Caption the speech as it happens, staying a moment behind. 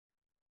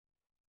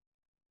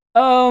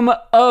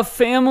A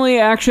family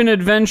action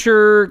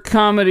adventure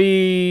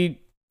comedy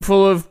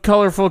full of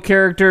colorful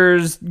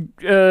characters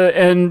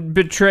and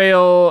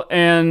betrayal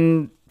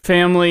and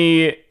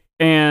family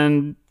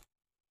and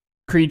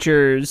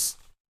creatures.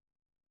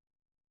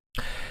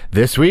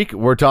 This week,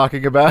 we're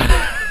talking about...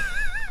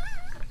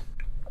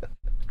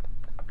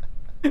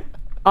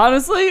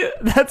 Honestly,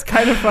 that's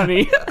kind of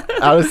funny.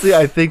 Honestly,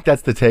 I think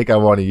that's the take I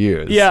want to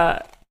use.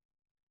 Yeah.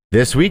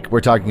 This week,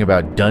 we're talking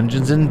about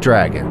Dungeons and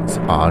Dragons: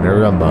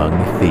 Honor Among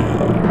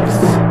Thieves.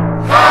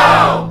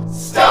 How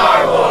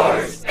Star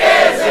Wars is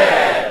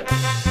it?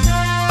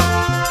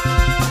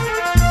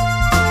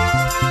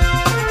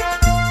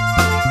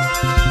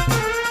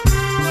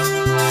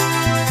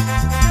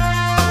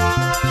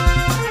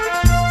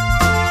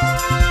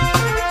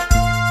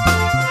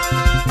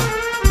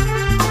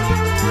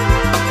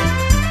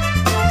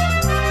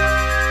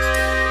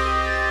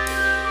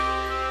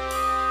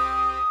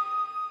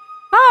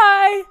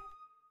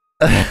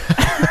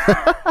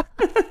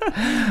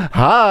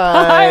 Hi.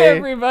 Hi,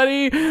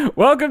 everybody.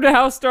 Welcome to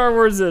How Star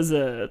Wars Is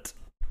It?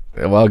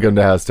 Welcome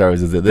to How Star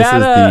Wars Is It? This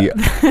is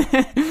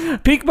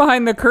the peek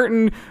behind the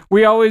curtain.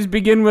 We always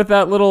begin with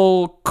that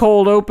little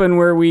cold open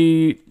where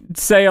we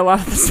say a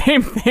lot of the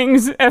same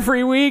things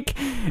every week.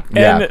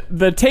 And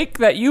the take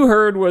that you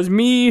heard was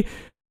me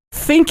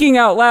thinking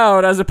out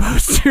loud as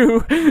opposed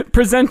to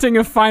presenting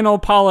a final,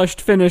 polished,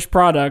 finished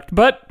product.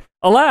 But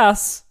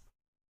alas...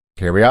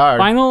 Here we are.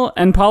 Final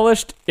and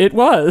polished it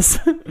was.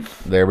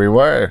 There we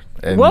were.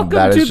 And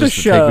welcome to the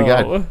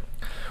show.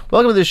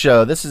 Welcome to the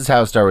show. This is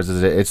How Star Wars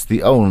Is It. It's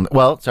the only...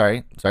 Well,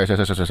 sorry. It's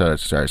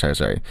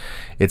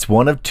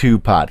one of two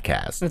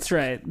podcasts. That's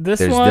right. This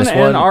one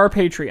and our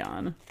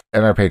Patreon.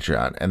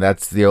 And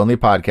that's the only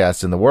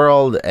podcast in the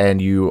world, and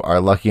you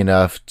are lucky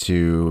enough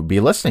to be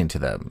listening to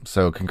them.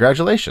 So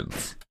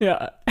congratulations.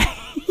 Yeah.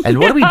 And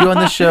what do we do on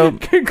this show?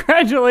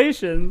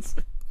 Congratulations.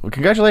 Well,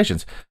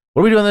 congratulations.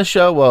 What do we do on this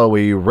show? Well,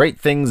 we rate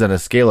things on a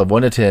scale of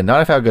 1 to 10,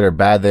 not of how good or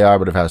bad they are,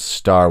 but of how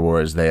Star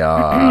Wars they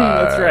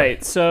are. That's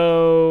right.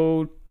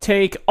 So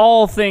take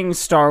all things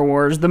Star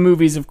Wars, the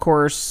movies, of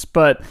course,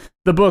 but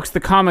the books, the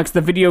comics,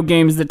 the video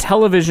games, the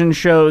television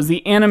shows,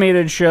 the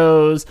animated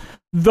shows,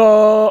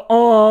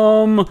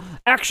 the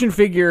action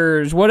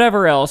figures,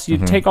 whatever else. You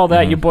take all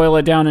that, you boil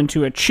it down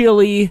into a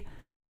chili.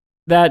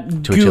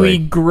 That gooey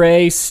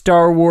gray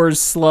Star Wars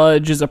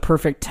sludge is a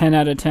perfect 10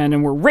 out of 10,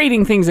 and we're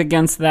rating things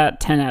against that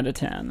 10 out of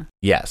 10.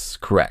 Yes,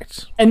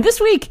 correct. And this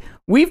week,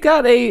 we've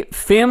got a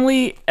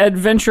family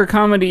adventure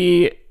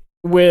comedy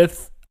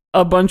with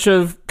a bunch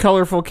of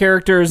colorful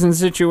characters and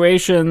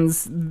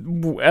situations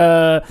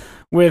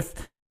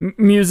with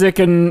music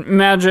and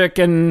magic,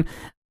 and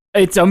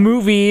it's a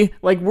movie.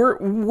 Like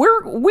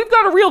we've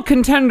got a real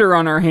contender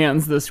on our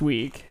hands this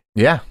week.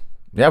 Yeah,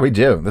 we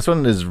do. This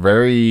one is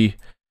very...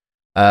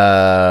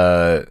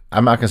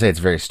 I'm not gonna say it's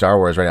very Star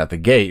Wars right out the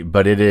gate,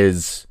 but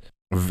it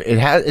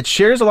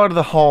shares a lot of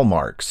the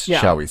hallmarks,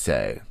 shall we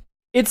say.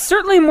 It's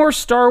certainly more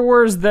Star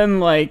Wars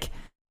than like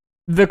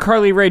the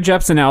Carly Rae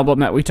Jepsen album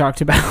that we talked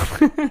about.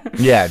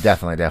 Yeah,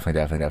 definitely.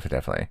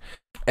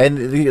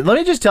 And let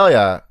me just tell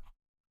you,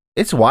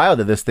 it's wild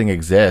that this thing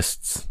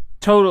exists.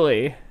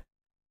 Totally. I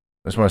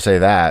just want to say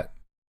that.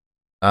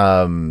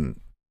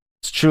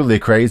 It's truly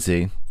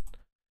crazy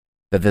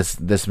that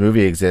this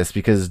movie exists,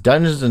 because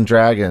Dungeons and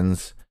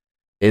Dragons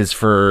is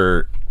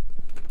for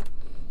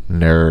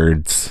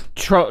nerds.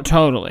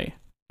 Totally.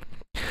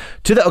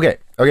 Okay.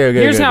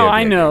 Here's how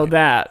I know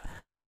that.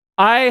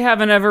 I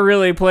haven't ever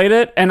really played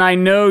it, and I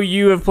know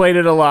you have played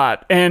it a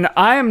lot. And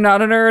I am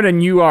not a nerd,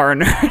 and you are a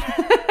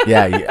nerd.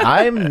 Yeah,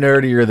 I'm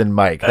nerdier than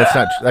Mike. That's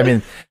not. I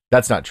mean,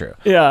 that's not true.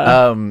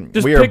 Yeah.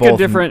 Just we pick are both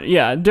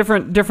a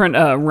different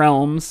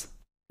realms.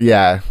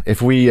 Yeah,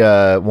 if we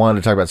wanted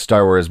to talk about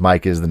Star Wars,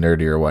 Mike is the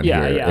nerdier one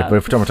here. Yeah. If we're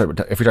talking about,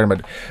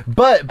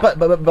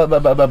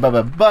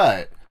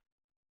 but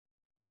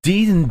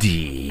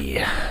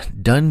D&D,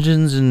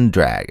 Dungeons and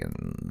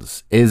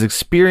Dragons, is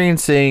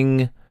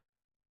experiencing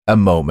a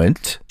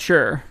moment.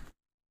 Sure.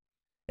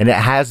 And it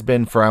has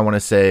been for, I want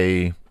to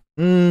say,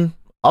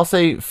 I'll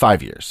say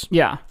 5 years.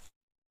 Yeah.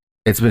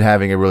 It's been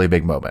having a really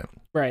big moment.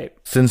 Right.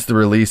 Since the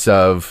release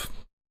of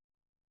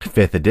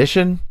 5th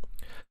edition.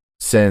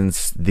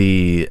 Since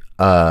the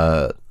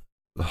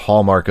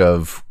hallmark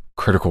of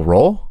Critical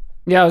Role.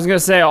 Yeah, I was going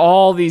to say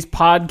all these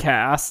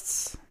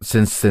podcasts.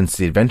 Since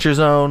the Adventure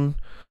Zone.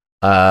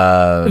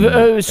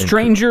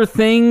 Stranger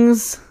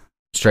Things.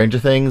 Very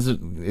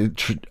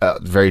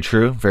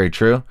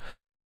true.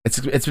 It's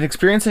been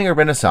experiencing a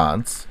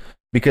renaissance,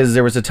 because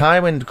there was a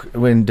time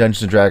when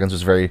Dungeons and Dragons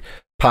was very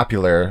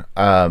popular,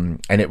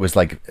 and it was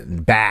like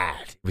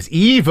bad. It was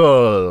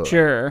evil.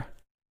 Sure.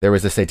 There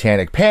was a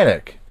satanic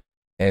panic.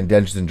 And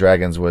Dungeons and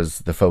Dragons was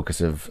the focus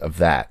of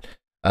that,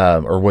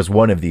 or was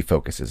one of the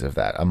focuses of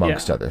that,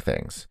 amongst other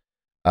things.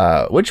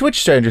 Which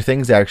Stranger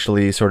Things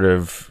actually sort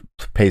of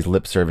pays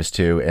lip service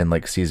to in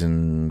like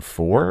season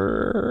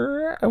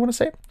 4, I want to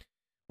say,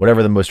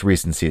 whatever the most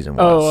recent season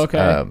was. Oh,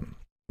 okay.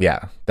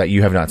 Yeah, that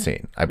you have not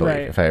seen, I believe,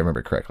 right. if I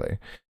remember correctly.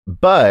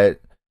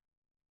 But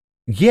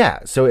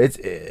yeah, so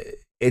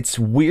it's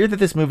weird that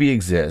this movie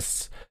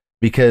exists,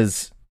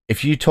 because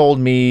if you told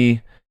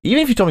me,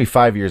 even if you told me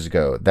 5 years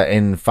ago that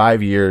in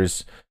 5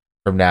 years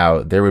from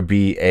now there would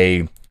be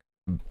a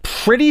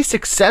pretty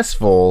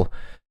successful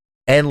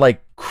and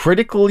like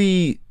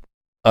critically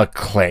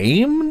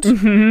acclaimed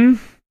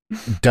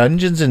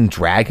Dungeons and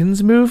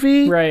Dragons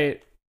movie,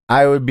 right,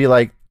 I would be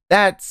like,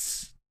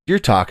 you're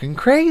talking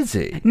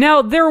crazy.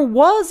 Now, there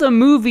was a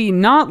movie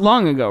not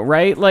long ago,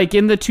 right? Like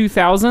in the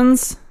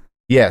 2000s?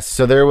 Yes,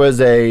 so there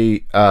was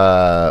a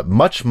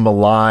much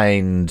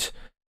maligned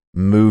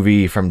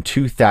movie from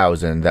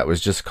 2000 that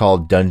was just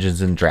called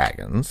Dungeons and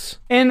Dragons.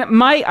 And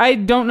I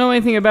don't know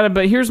anything about it,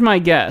 but here's my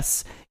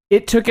guess.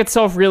 It took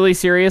itself really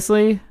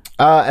seriously?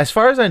 As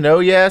far as I know,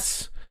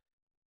 yes.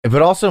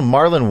 But also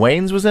Marlon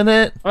Wayans was in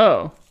it.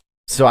 Oh.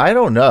 So I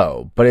don't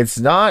know, but it's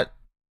not,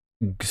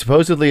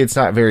 supposedly it's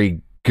not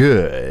very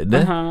good.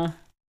 Uh-huh.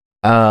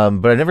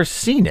 But I've never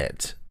seen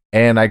it,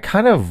 and I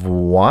kind of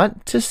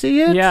want to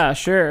see it. Yeah,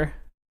 sure.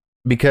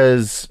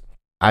 Because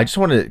I just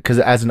want to, because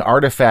as an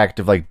artifact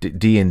of like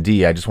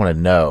D&D, I just want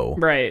to know,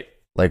 right,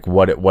 like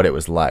what it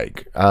was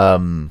like.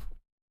 But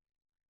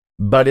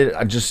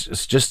it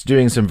just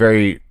doing some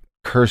very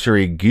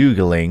cursory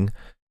Googling.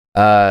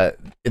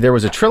 There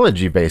was a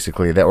trilogy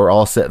basically that were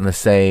all set in the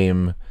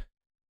same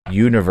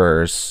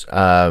universe.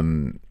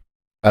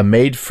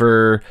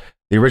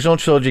 The original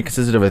trilogy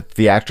consisted of a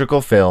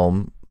theatrical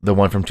film, the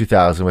one from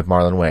 2000 with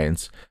Marlon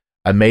Wayans,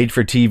 a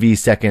made-for-TV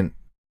second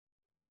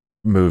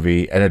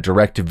movie, and a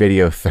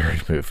direct-to-video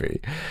third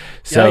movie.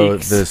 So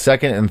Yikes. The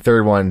second and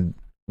third one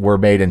were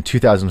made in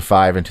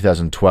 2005 and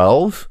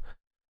 2012.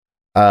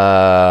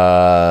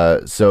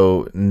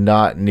 So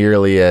not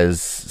nearly as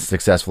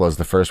successful as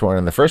the first one,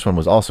 and the first one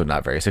was also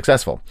not very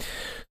successful.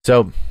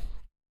 So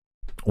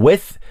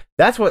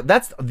that's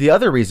the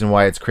other reason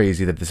why it's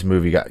crazy that this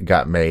movie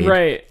got made.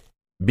 Right.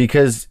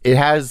 Because it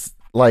has,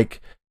 like,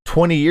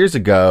 20 years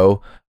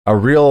ago, a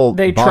real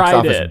box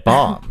office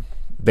bomb.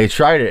 They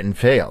tried it and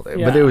failed.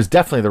 Yeah. But it was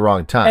definitely the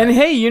wrong time. And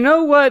hey, you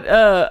know what?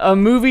 A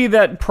movie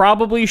that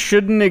probably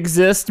shouldn't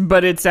exist,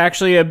 but it's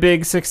actually a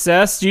big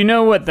success. Do you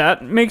know what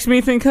that makes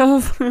me think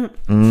of?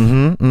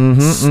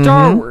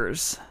 Star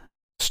Wars.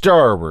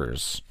 Star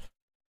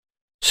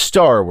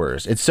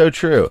Wars. It's so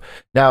true.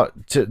 Now,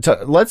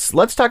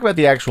 let's talk about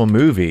the actual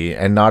movie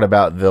and not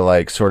about the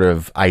like sort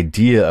of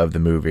idea of the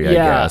movie, I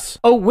guess.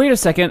 Oh, wait a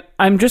second.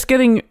 I'm just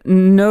getting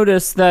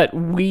notice that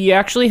we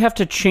actually have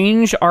to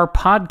change our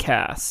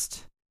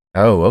podcast.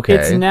 Oh, okay.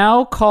 It's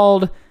now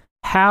called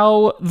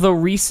How the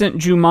Recent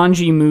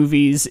Jumanji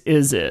Movies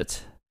Is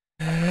It?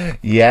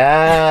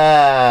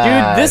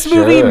 Yeah. Dude, this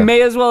movie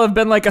may as well have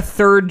been like a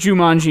third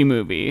Jumanji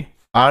movie.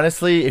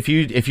 Honestly, if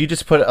you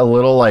just put a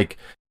little like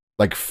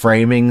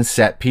framing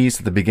set piece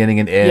at the beginning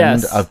and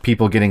end of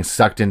people getting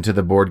sucked into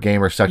the board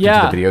game or sucked into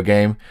the video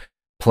game,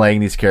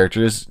 playing these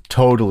characters,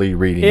 totally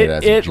reading it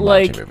as a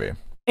Jumanji movie.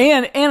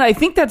 And I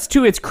think that's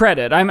to its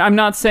credit. I'm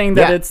not saying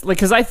that it's like,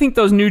 because I think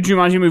those new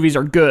Jumanji movies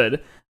are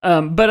good.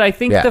 But I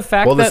think the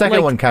fact that the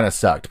second one kind of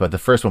sucked, but the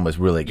first one was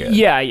really good.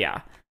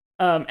 Yeah.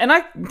 And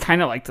I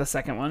kind of liked the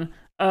second one.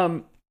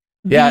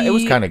 It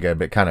was kind of good,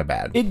 but kind of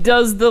bad. It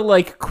does the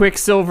like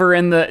Quicksilver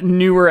and the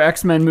newer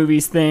X-Men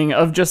movies thing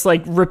of just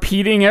like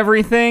repeating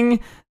everything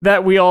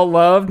that we all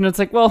loved, and it's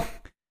like, well,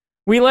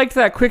 we liked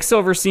that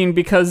Quicksilver scene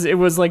because it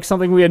was like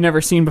something we had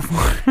never seen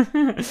before.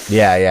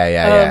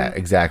 Yeah,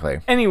 exactly.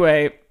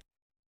 Anyway,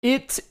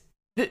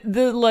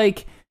 the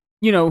like,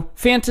 you know,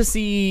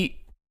 fantasy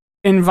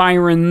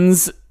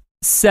environs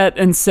set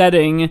and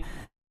setting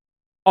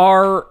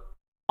are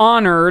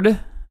honored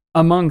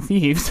among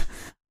Thieves,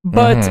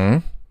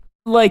 but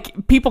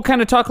like people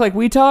kind of talk like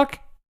we talk.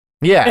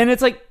 Yeah. And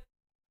it's like,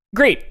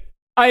 great.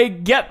 I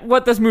get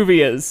what this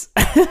movie is.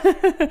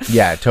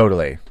 Yeah,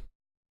 totally.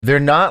 They're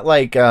not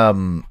like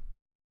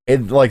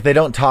they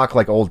don't talk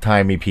like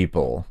old-timey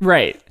people.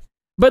 Right.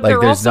 But like,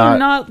 they're also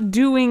not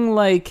doing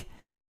like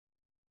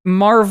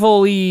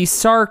Marvel-y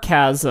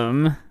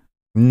sarcasm.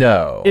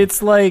 No.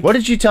 It's like, what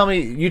did you tell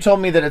me? You told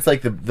me that it's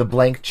like the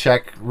blank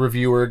check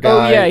reviewer guy.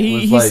 Oh yeah,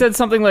 he said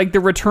something like the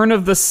return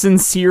of the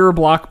sincere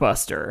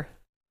blockbuster.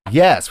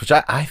 Yes, which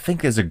I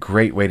think is a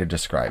great way to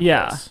describe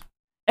this.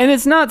 And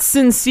it's not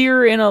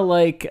sincere in a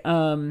like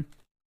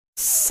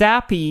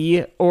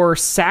sappy or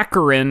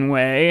saccharine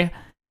way.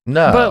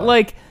 No. But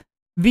like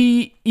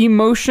the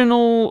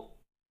emotional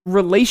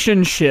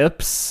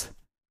relationships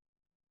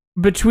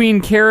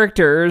between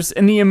characters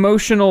and the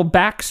emotional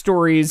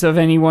backstories of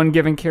any one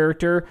given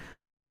character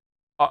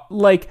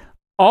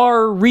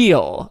are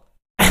real.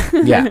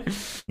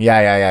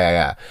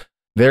 Yeah.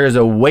 There is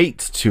a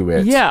weight to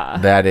it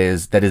that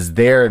is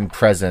there and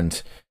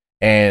present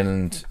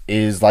and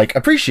is like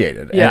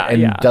appreciated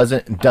and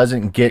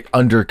doesn't get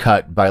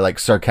undercut by like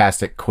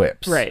sarcastic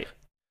quips. Right.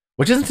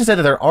 Which isn't to say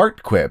that there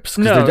aren't quips,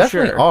 because there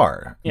definitely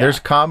are. Yeah. There's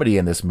comedy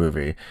in this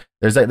movie.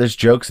 There's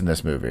jokes in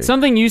this movie.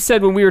 Something you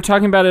said when we were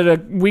talking about it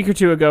a week or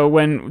two ago,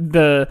 when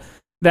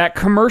that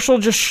commercial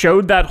just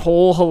showed that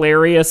whole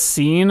hilarious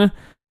scene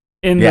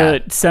in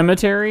the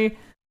cemetery.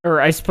 or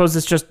I suppose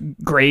it's just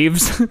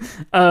graves.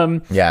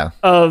 Yeah.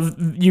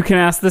 Of you can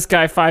ask this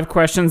guy 5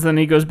 questions, then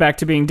he goes back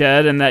to being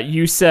dead, and that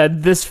you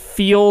said this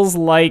feels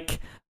like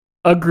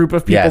a group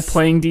of people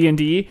playing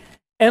D&D,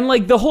 and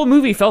like the whole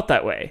movie felt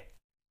that way.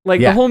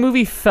 Like the whole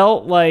movie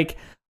felt like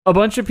a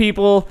bunch of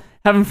people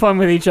having fun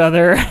with each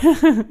other.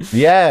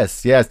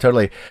 yes,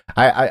 totally.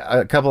 I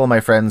a couple of my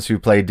friends who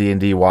played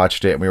D&D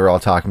watched it, and we were all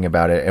talking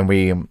about it,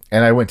 and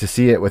I went to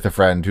see it with a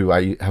friend who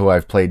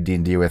I've played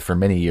D&D with for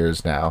many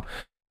years now.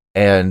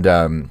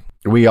 And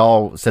we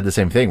all said the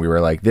same thing. We were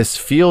like, this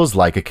feels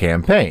like a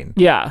campaign.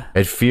 Yeah.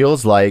 It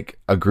feels like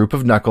a group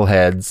of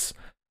knuckleheads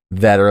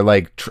that are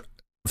like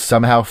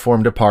somehow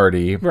formed a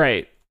party.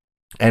 Right.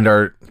 And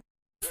are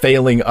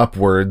failing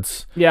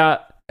upwards. Yeah.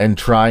 And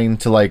trying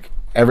to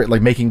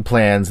making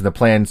plans, and the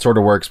plan sort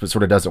of works but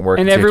sort of doesn't work.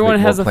 And everyone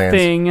has a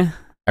thing.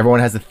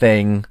 Everyone has a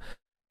thing.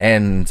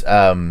 And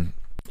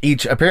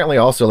each apparently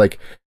also like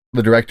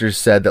the directors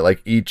said that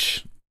like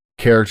each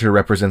character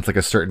represents like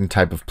a certain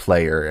type of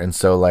player, and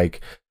so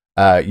like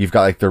you've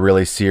got like the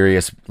really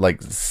serious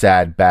like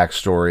sad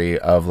backstory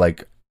of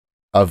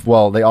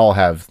they all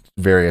have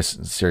various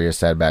serious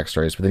sad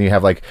backstories, but then you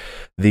have like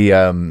the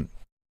I'm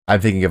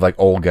thinking of like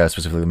Olga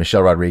specifically,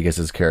 Michelle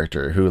Rodriguez's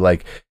character, who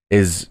like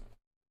is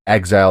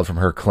exiled from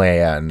her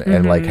clan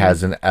and like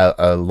has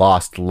a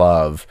lost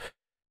love,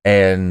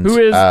 and who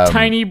is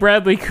Tiny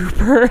Bradley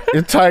Cooper.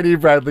 Tiny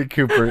Bradley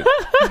Cooper.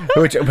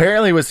 Which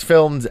apparently was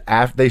filmed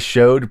after they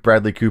showed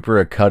Bradley Cooper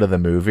a cut of the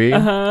movie.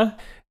 And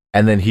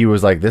then he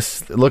was like,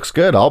 this looks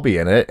good, I'll be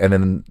in it. And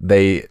then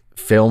they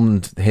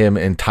filmed him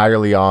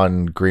entirely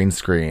on green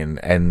screen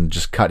and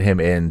just cut him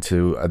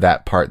into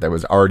that part that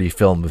was already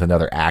filmed with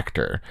another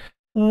actor.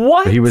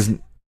 What? So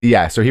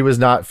he was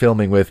not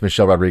filming with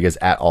Michelle Rodriguez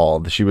at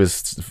all. She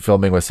was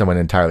filming with someone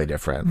entirely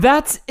different.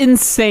 That's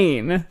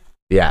insane.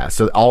 Yeah,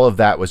 so all of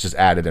that was just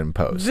added in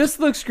post. This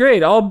looks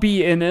great. I'll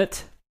be in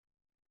it.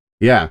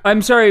 Yeah.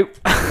 I'm sorry.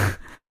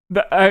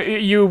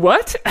 You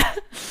what?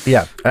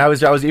 Yeah. And I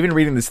was even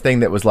reading this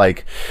thing that was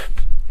like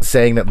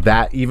saying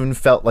that even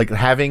felt like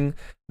having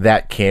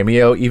that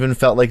cameo even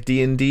felt like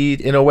D&D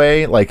in a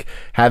way, like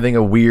having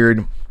a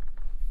weird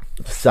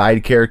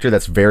side character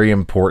that's very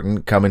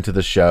important come into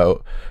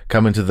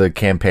the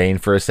campaign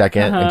for a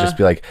second and just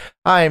be like,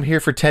 I am here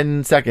for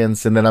 10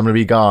 seconds and then I'm gonna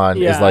be gone,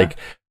 is like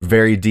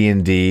very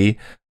D&D.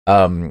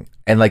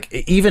 And like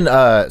even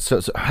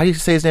so how do you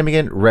say his name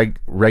again?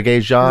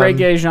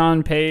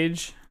 Regé-Jean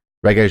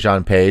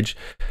Page.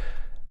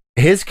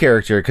 His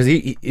character, because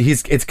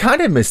he's it's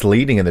kind of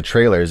misleading in the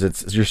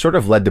trailers. You're sort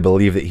of led to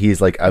believe that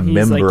he's like a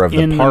member of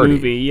the party.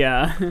 Movie,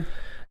 yeah.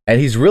 And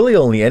he's really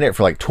only in it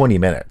for like 20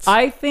 minutes.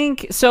 I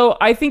think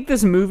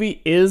this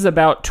movie is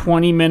about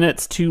 20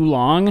 minutes too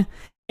long,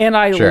 and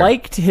I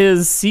liked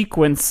his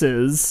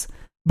sequences,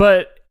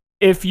 but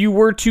if you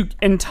were to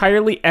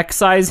entirely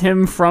excise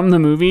him from the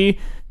movie,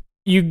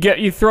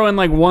 you throw in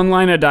like one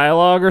line of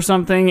dialogue or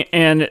something,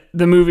 and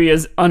the movie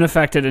is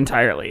unaffected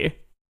entirely.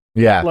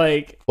 Yeah.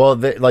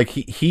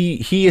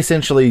 He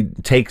essentially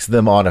takes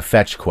them on a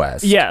fetch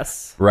quest.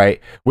 Yes.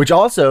 Right? Which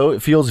also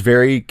feels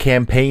very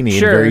campaigny and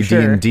very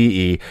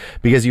D&D-y,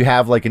 because you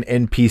have like an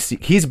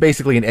NPC. He's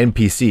basically an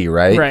NPC,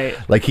 right?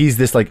 Right. Like he's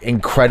this like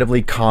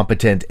incredibly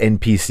competent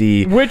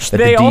NPC. Which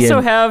they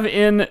also have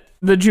in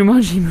the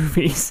Jumanji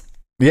movies.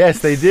 Yes,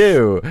 they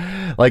do.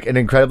 Like an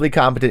incredibly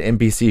competent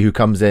NPC who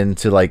comes in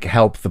to like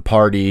help the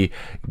party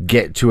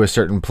get to a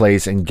certain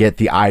place and get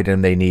the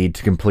item they need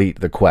to complete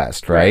the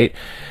quest, right?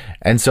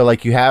 And so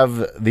like you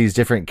have these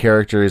different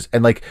characters,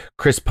 and like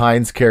Chris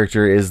Pine's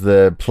character is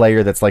the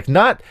player that's like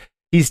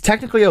he's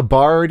technically a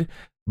bard,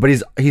 but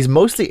he's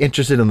mostly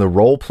interested in the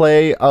role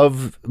play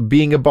of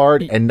being a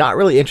bard and not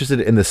really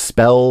interested in the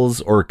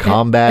spells or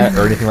combat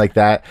or anything like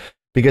that.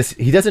 Because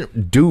he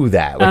doesn't do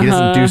that. Like he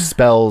doesn't do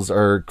spells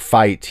or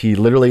fight. He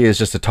literally is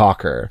just a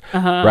talker,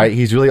 right?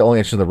 He's really only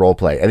interested in the role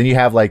play. And then you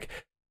have like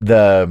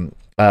the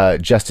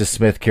Justice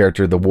Smith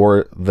character,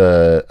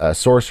 the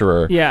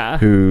sorcerer,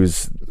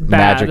 who's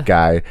magic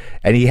guy,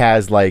 and he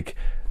has like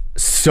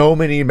so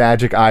many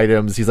magic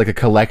items. He's like a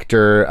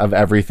collector of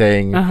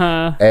everything,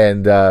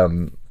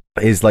 and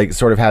is like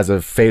sort of has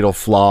a fatal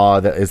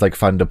flaw that is like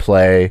fun to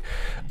play.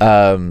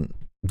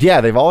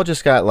 They've all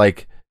just got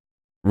like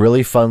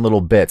really fun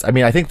little bits. I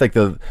mean, I think like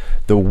the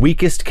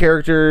weakest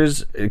character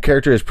is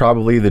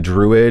probably the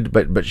druid,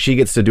 but she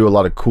gets to do a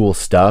lot of cool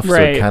stuff, so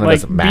it kind of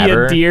doesn't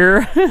matter. Be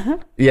a deer.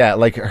 Yeah,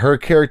 like her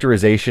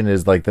characterization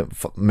is like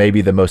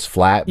maybe the most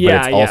flat, but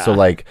it's also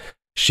like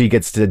she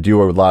gets to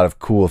do a lot of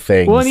cool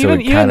things. Well, and so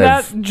even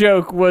that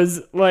joke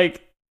was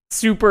like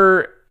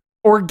super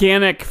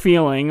organic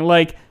feeling.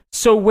 Like,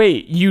 so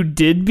wait, you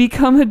did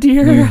become a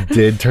deer? You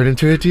did turn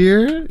into a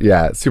deer?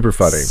 Yeah, super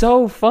funny.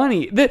 So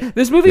funny.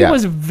 This movie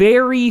was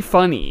very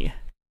funny.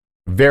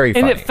 Very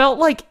funny. And it felt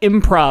like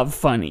improv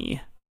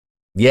funny.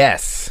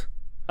 Yes.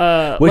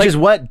 Which is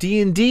what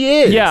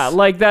D&D is. Yeah,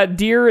 like that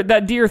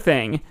deer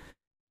thing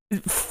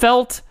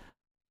felt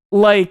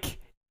like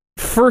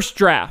first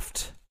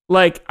draft.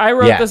 Like, I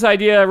wrote this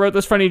idea, I wrote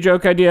this funny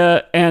joke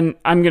idea, and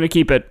I'm going to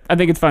keep it. I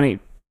think it's funny.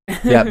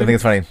 Yeah, I think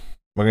it's funny.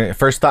 We're gonna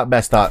first thought,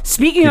 best thought.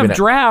 Speaking of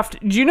draft,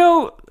 do you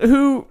know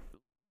who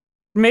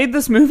made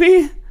this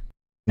movie?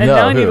 And No,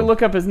 now I need who? to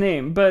look up his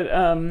name, but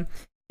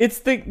it's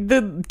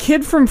the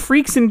kid from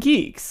Freaks and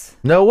Geeks.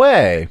 No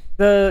way.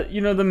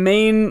 The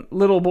main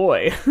little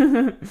boy.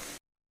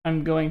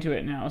 I'm going to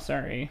it now.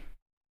 Sorry,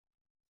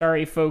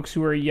 folks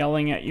who are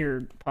yelling at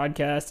your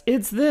podcast.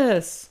 It's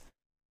this.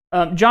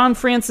 John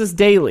Francis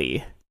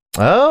Daly.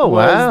 Oh,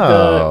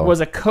 wow.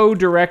 Was a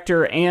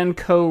co-director and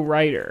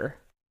co-writer,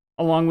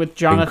 along with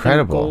Jonathan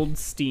Incredible.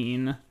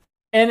 Goldstein.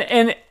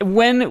 And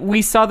when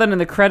we saw that in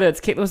the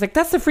credits, Caitlin was like,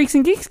 "That's the Freaks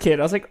and Geeks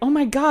kid." I was like, "Oh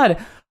my god,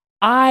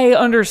 I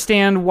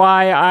understand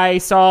why I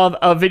saw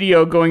a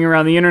video going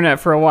around the internet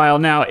for a while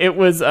now." It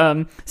was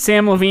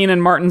Sam Levine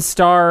and Martin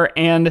Starr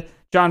and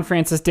John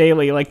Francis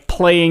Daly like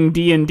playing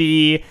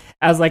D&D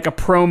as like a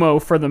promo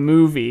for the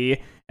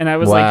movie. And I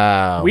was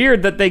like,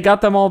 weird that they got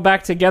them all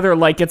back together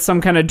like it's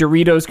some kind of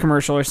Doritos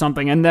commercial or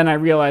something. And then I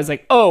realized,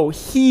 like, oh,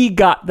 he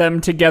got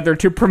them together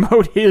to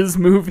promote his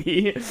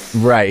movie.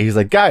 Right. He's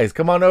like, guys,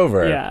 come on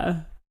over.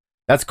 Yeah.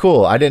 That's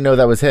cool. I didn't know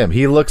that was him.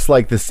 He looks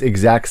like this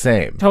exact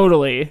same.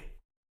 Totally.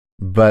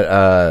 But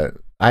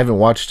I haven't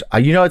watched...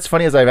 what's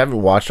funny is I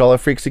haven't watched all of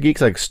Freaks and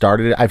Geeks. I've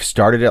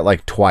started it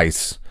like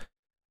twice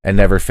and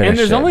never finished it. And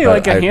there's only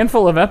like a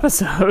handful of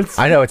episodes.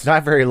 I know, it's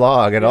not very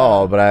long at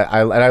all, but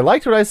I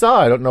liked what I saw.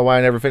 I don't know why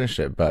I never finished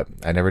it, but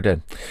I never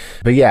did.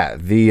 But yeah,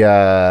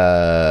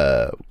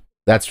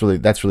 that's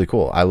really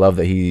cool. I love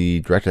that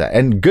he directed that.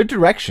 And good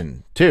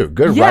direction, too.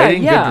 Good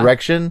writing, good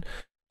direction.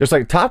 Just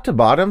like top to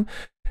bottom.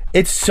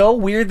 It's so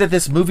weird that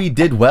this movie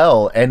did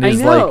well and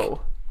is like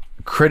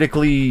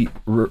critically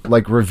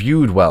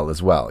reviewed well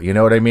as well. You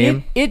know what I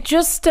mean? It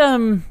just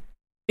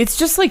it's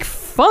just like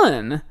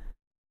fun.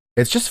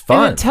 It's just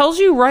fun. And it tells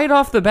you right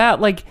off the bat,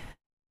 like,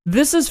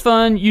 this is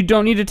fun. You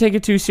don't need to take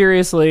it too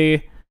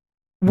seriously.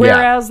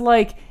 Whereas,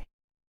 like,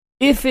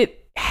 if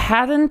it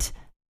hadn't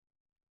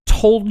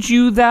told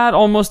you that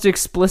almost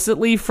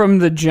explicitly from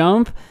the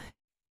jump,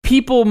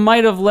 people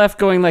might have left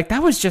going, like,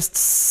 that was just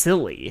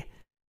silly.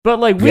 But,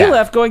 like, we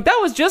left going, that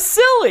was just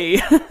silly.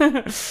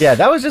 Yeah,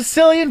 that was just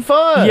silly and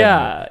fun.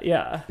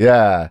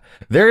 Yeah.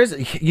 There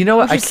is, you know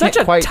what? It's such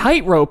a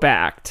tightrope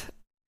act.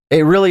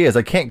 It really is.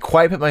 I can't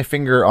quite put my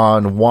finger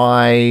on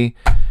why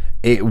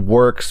it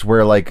works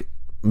where, like,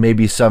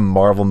 maybe some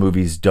Marvel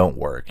movies don't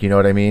work. You know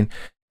what I mean?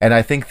 And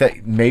I think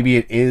that maybe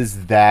it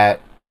is that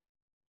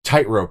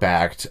tightrope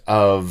act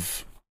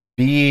of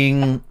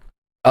not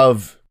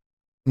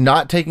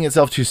taking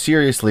itself too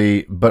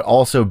seriously, but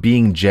also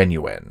being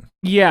genuine.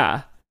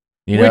 Yeah.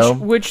 You know?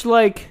 Which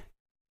like,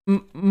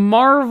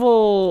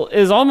 Marvel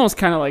is almost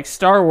kind of like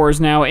Star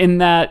Wars now in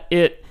that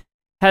it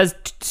has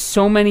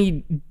so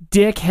many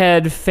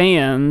dickhead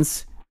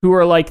fans who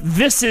are like,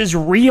 this is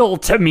real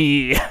to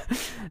me.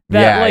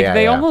 That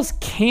they almost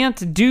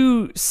can't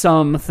do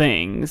some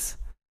things.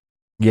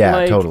 Yeah,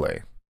 like,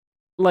 totally.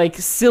 Like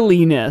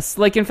silliness.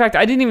 Like, in fact,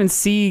 I didn't even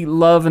see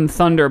Love and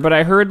Thunder, but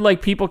I heard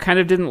like people kind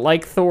of didn't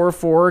like Thor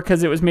 4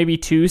 because it was maybe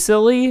too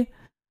silly.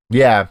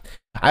 Yeah,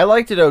 I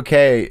liked it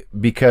okay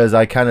because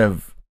I kind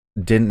of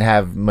didn't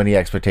have many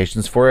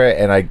expectations for it,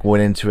 and I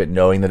went into it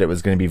knowing that it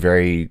was going to be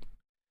very...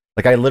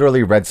 Like, I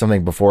literally read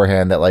something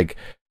beforehand that, like,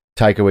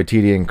 Taika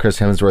Waititi and Chris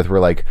Hemsworth were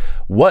like,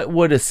 what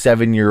would a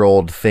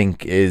 7-year-old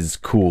think is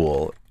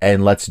cool?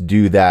 And let's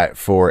do that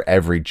for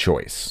every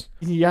choice.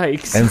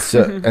 Yikes.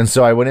 And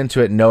so I went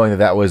into it knowing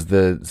that was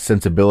the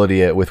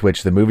sensibility with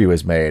which the movie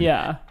was made.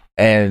 Yeah.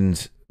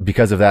 And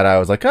because of that, I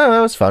was like, oh, that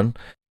was fun.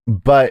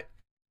 But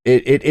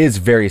it is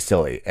very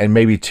silly and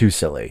maybe too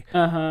silly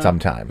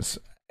sometimes.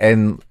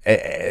 And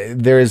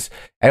and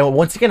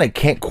once again, I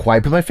can't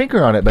quite put my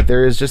finger on it, but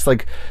there is just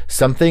like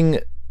something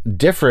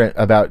different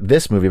about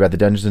this movie, about the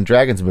Dungeons and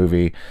Dragons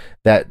movie,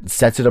 that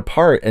sets it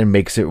apart and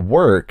makes it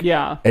work.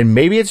 Yeah. And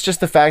maybe it's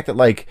just the fact that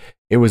like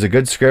it was a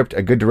good script,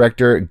 a good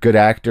director, good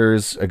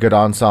actors, a good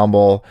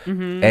ensemble,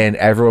 and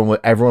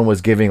everyone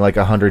was giving like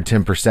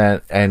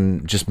 110%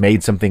 and just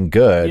made something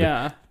good.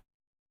 Yeah.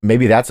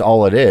 Maybe that's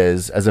all it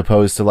is, as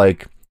opposed to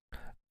like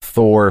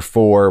Thor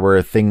 4,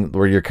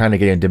 where you're kind of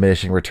getting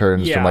diminishing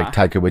returns from like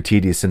Taika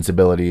Waititi's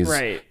sensibilities,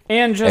 right?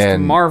 And just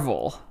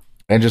Marvel.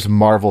 And just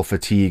Marvel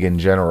fatigue in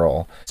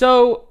general.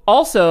 So,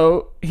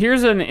 also,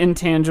 here's an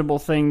intangible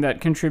thing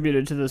that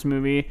contributed to this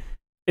movie.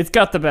 It's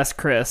got the best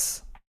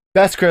Chris.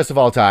 Best Chris of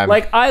all time.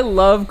 Like, I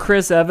love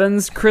Chris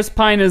Evans. Chris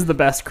Pine is the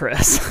best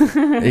Chris.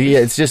 Yeah,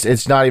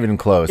 it's not even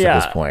close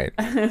at this point.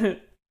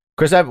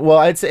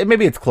 I'd say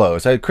maybe it's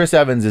close. Chris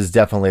Evans is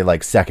definitely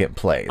like second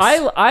place.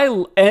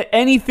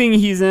 Anything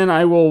he's in,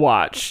 I will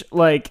watch.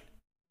 Like,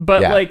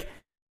 but like,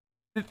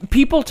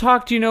 people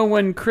talked,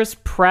 when Chris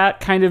Pratt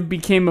kind of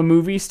became a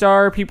movie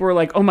star, people were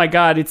like, oh my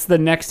God, it's the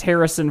next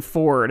Harrison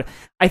Ford.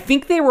 I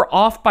think they were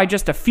off by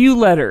just a few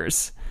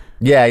letters.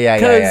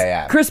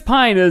 Yeah. Chris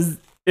Pine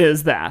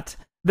is that.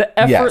 The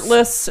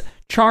effortless,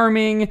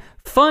 charming,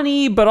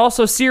 funny, but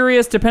also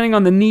serious, depending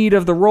on the need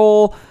of the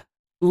role,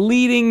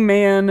 leading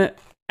man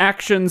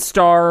action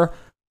star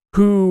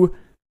who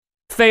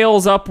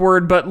fails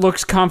upward but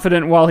looks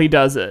confident while he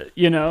does it,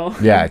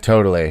 Yeah,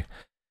 totally.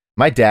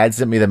 My dad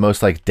sent me the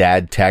most like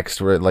dad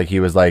text where like he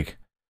was like,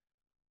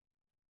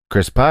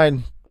 Chris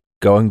Pine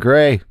going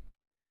gray,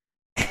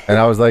 and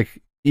I was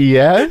like,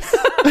 yes.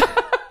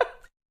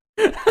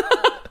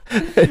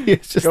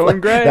 He's just going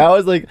like, gray. that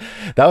was like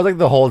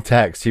the whole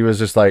text. He was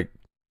just like,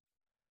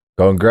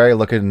 going gray,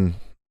 looking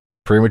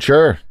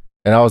premature,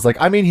 and I was like,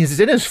 I mean, he's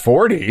in his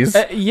 40s.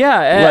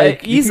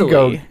 Like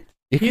easily.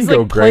 He He's can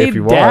go like gray if he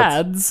played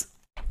wants. dads.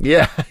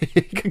 Yeah,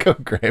 he can go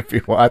gray if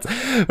he wants.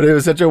 But it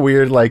was such a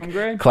weird,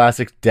 like,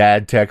 classic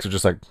dad text, of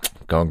just like,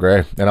 going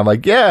gray, and I'm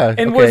like, yeah.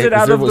 And okay. was it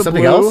out of the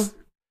something blue? Else?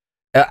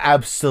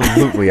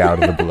 Absolutely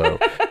out of the blue.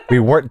 We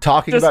weren't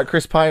talking about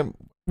Chris Pine.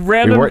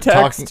 Random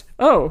text.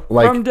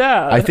 From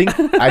dad.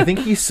 I think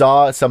he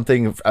saw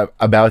something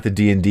about the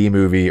D&D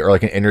movie, or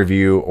like an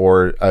interview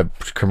or a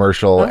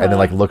commercial, and then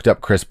like looked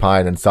up Chris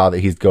Pine and saw that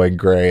he's going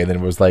gray, and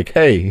then was like,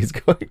 hey, he's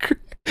going gray.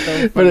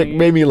 So but it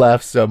made me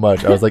laugh so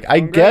much. I was like,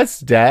 I guess,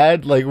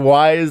 Dad, like,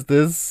 why is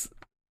this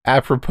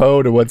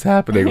apropos to what's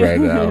happening right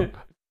now?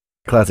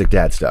 Classic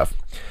dad stuff.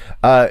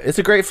 It's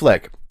a great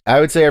flick. I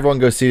would say everyone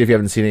go see it if you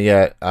haven't seen it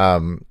yet.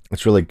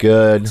 It's really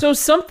good. So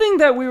something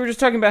that we were just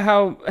talking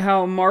about,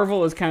 how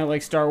Marvel is kind of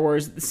like Star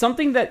Wars.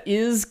 Something that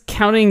is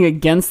counting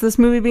against this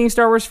movie being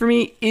Star Wars for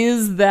me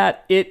is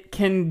that it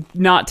can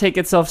not take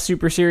itself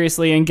super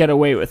seriously and get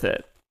away with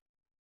it.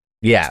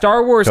 Yeah,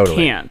 Star Wars totally.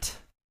 Can't.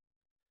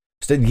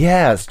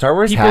 Yeah, Star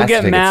Wars People has get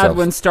to take mad itself.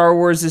 when Star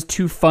Wars is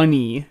too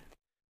funny.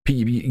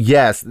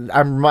 Yes,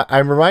 I'm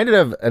reminded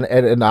of,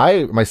 and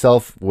I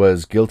myself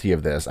was guilty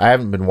of this. I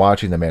haven't been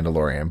watching The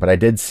Mandalorian, but I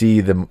did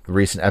see the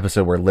recent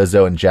episode where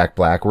Lizzo and Jack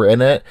Black were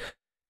in it,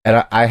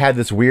 and I had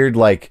this weird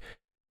like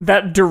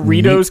that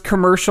Doritos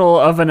commercial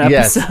of an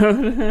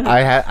episode. Yes,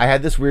 I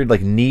had this weird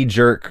like knee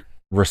jerk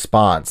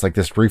response, like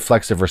this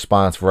reflexive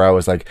response where I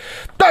was like,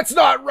 "That's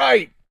not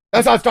right.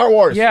 That's not Star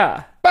Wars.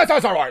 Yeah, that's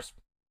not Star Wars."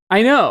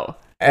 I know,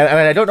 and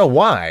I don't know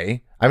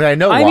why. I mean, I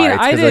know why. I mean,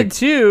 I did like,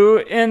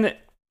 too, and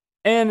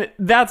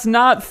that's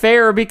not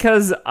fair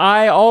because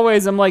I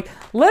always am like,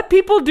 let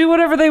people do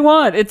whatever they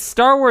want. It's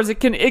Star Wars.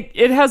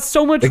 It has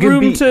so much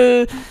room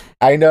to.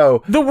 I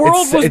know. The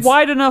world was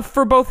wide enough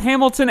for both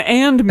Hamilton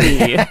and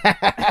me.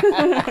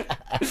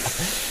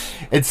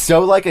 It's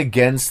so like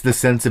against the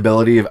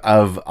sensibility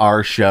of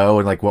our show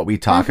and like what we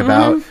talk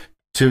about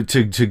to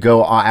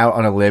go out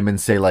on a limb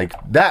and say like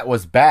that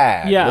was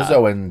bad. Yeah.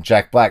 Lizzo and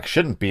Jack Black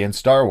shouldn't be in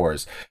Star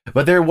Wars.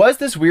 But there was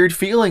this weird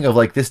feeling of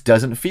like this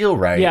doesn't feel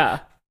right.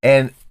 Yeah.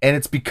 And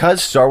it's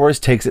because Star Wars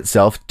takes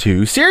itself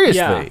too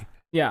seriously.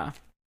 Yeah.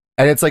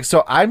 And it's like,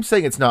 so I'm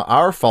saying it's not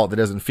our fault that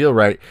it doesn't feel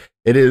right.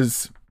 It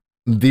is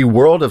the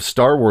world of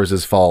Star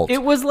Wars' fault.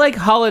 It was like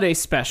holiday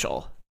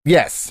special.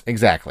 Yes,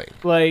 exactly.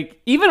 Like,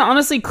 even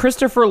honestly,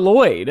 Christopher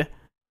Lloyd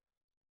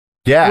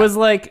was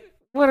like,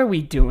 what are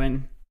we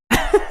doing?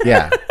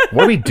 Yeah.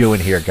 What are we doing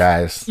here,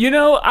 guys? You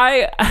know,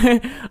 I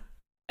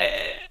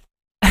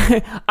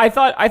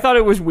thought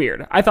it was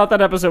weird. I thought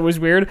that episode was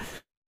weird.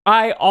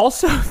 I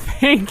also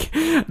think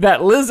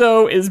that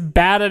Lizzo is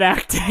bad at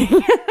acting.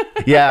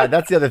 Yeah,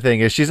 that's the other thing,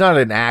 is she's not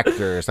an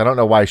actor, so I don't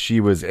know why she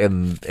was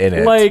in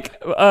it. Like,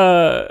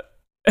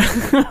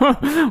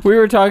 we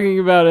were talking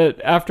about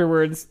it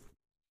afterwards.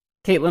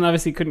 Caitlin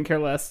obviously couldn't care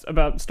less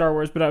about Star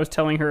Wars, but I was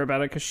telling her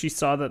about it because she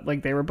saw that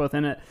like they were both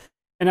in it.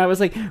 And I was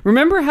like,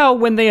 remember how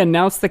when they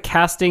announced the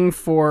casting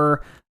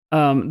for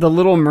The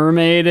Little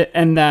Mermaid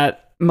and that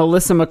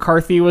Melissa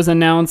McCarthy was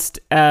announced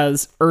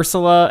as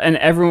Ursula, and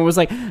everyone was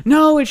like,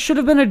 no, it should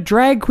have been a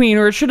drag queen,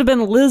 or it should have been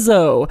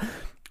Lizzo.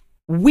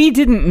 We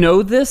didn't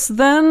know this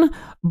then,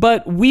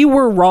 but we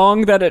were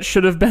wrong that it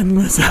should have been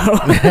Lizzo.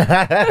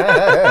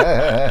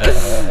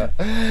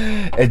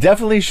 It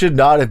definitely should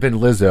not have been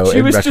Lizzo.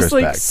 She was retrospect. just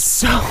like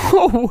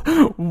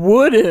so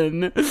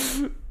wooden.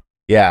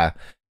 Yeah.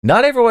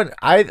 Not everyone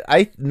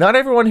not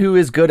everyone who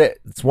is good at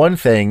one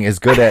thing is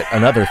good at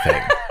another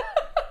thing.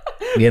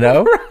 You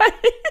know? Right.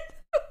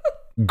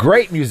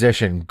 Great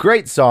musician,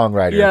 great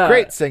songwriter,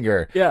 great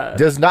singer. Yeah.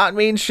 Does not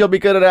mean she'll be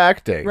good at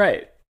acting.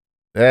 Right.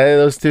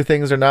 Those two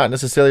things are not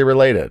necessarily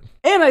related.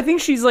 And I think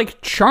she's like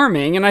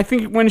charming, and I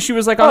think when she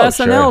was like on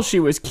SNL,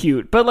 she was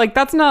cute. But like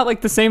that's not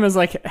like the same as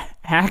like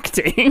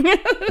acting.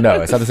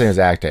 No, it's not the same as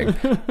acting.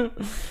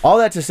 All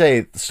that to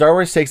say, Star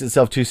Wars takes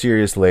itself too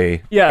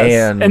seriously. Yes,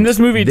 and this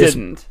movie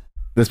didn't.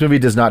 This movie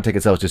does not take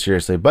itself too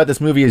seriously, but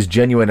this movie is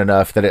genuine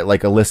enough that it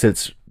like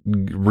elicits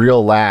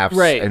real laughs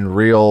and a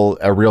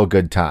real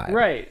good time.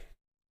 Right.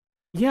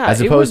 Yeah,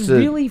 as opposed it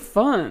was really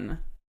fun.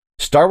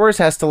 Star Wars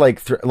has to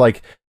like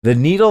the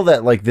needle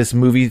that like this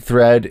movie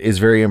thread is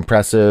very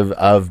impressive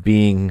of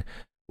being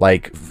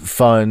like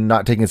fun,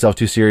 not taking itself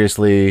too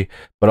seriously,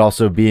 but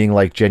also being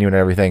like genuine and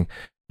everything.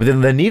 But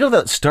then the needle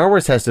that Star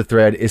Wars has to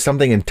thread is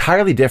something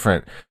entirely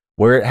different,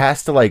 where it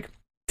has to like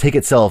take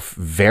itself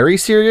very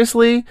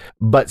seriously,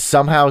 but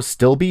somehow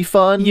still be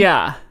fun.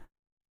 Yeah.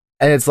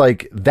 And it's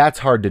like, that's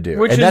hard to do.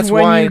 Which and is that's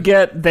when why you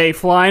get They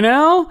Fly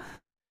Now.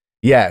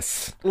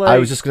 Yes. Like, I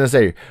was just going to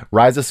say,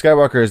 Rise of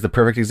Skywalker is the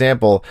perfect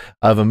example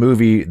of a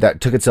movie that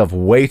took itself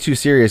way too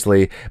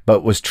seriously,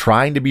 but was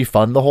trying to be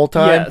fun the whole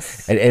time.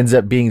 Yes. And ends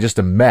up being just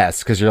a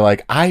mess because you're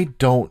like, I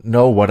don't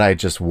know what I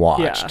just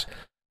watched. Yeah.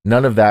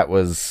 None of that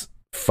was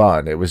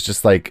fun. It was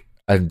just like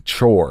a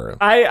chore.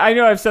 I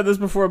know I've said this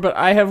before, but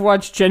I have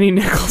watched Jenny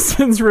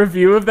Nicholson's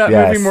review of that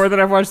movie more than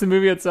I've watched the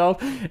movie itself.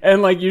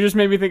 And like, you just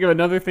made me think of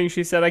another thing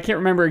she said. I can't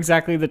remember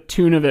exactly the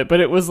tune of it, but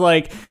it was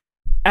like,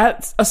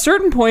 at a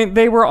certain point,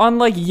 they were on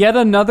like yet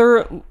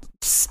another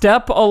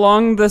step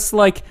along this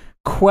like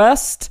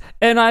quest,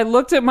 and I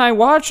looked at my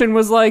watch and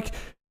was like,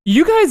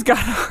 you guys gotta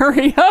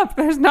hurry up.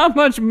 There's not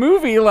much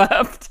movie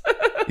left.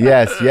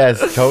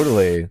 Yes,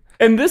 totally.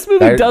 And this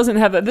movie doesn't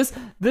have that.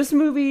 This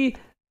movie,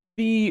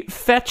 the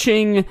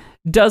fetching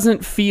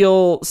doesn't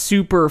feel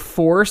super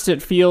forced.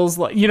 It feels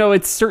like, you know,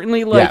 it's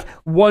certainly like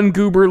one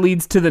goober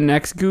leads to the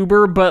next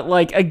goober, but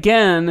like,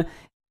 again,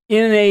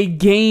 in a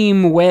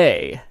game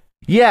way.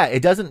 Yeah,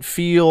 it doesn't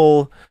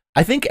feel.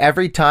 I think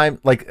every time,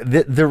 like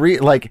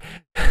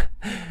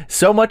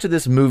so much of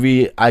this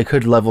movie, I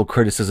could level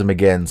criticism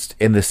against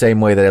in the same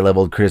way that I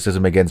leveled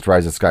criticism against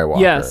Rise of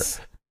Skywalker.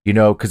 Yes, you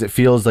know, because it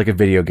feels like a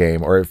video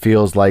game, or it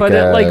feels like. But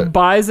it like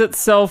buys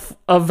itself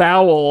a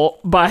vowel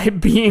by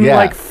being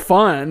like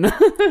fun,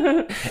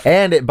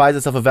 and it buys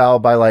itself a vowel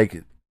by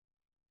like.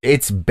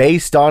 It's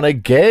based on a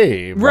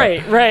game.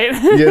 Right.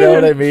 You know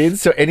what I mean?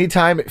 So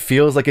anytime it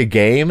feels like a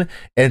game,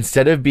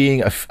 instead of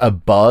being a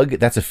bug,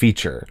 that's a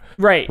feature.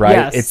 Right?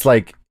 Yes. It's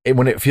like,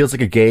 when it feels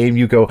like a game,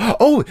 you go,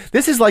 oh,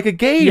 this is like a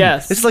game.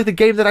 Yes. This is like the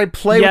game that I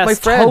play with my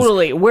friends.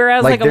 Totally.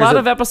 Whereas like a lot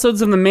of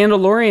episodes of The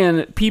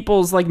Mandalorian,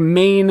 people's like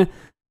main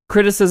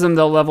criticism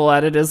they'll level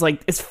at it is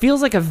like, it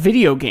feels like a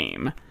video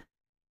game.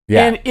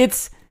 Yeah. And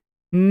it's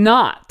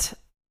not.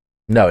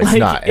 No, it's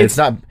not. It's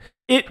not.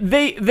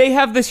 They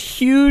have this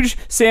huge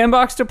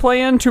sandbox to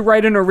play in to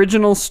write an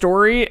original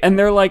story, and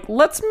they're like,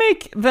 let's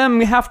make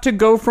them have to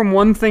go from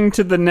one thing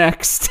to the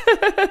next.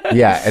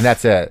 Yeah, and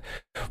that's it.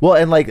 Well,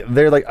 and like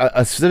they're like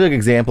a specific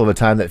example of a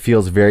time that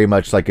feels very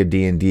much like a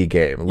D&D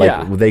game.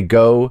 Like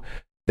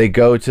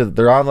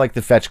they're on like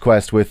the fetch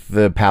quest with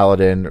the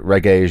paladin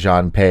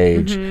Regé-Jean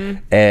Page,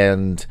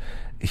 and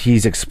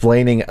he's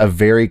explaining a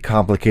very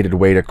complicated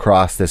way to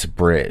cross this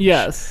bridge.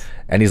 Yes.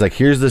 And he's like,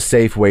 here's the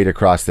safe way to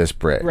cross this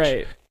bridge.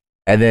 Right.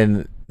 And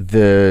then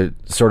the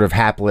sort of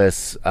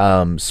hapless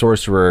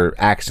sorcerer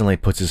accidentally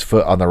puts his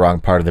foot on the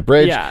wrong part of the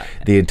bridge. Yeah.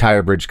 The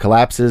entire bridge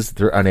collapses.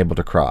 They're unable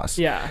to cross.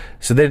 Yeah.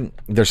 So then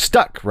they're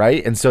stuck,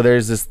 right? And so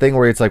there's this thing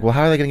where it's like, well,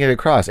 how are they going to get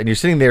across? And you're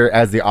sitting there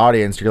as the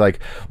audience. You're like,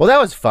 well,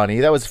 that was funny.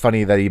 That was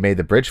funny that he made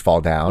the bridge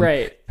fall down.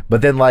 Right.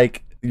 But then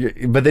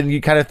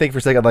you kind of think for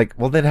a second, like,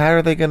 well, then how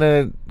are they going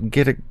to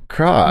get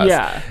across?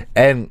 Yeah.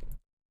 And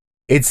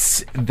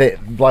it's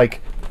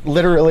like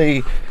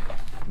literally...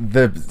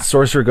 the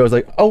sorcerer goes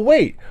like, oh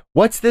wait,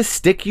 what's this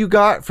stick you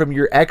got from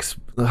your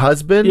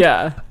ex-husband?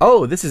 Yeah.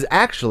 Oh, this is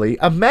actually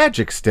a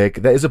magic stick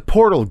that is a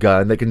portal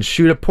gun that can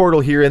shoot a portal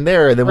here and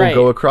there, and then we'll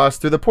go across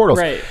through the portals.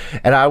 Right.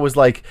 And I was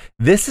like,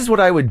 this is what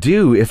I would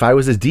do if I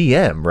was a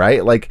DM,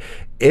 right? Like,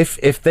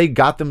 if they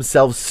got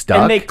themselves stuck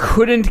and they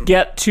couldn't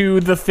get to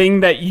the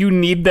thing that you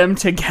need them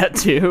to get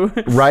to,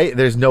 right?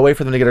 There's no way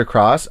for them to get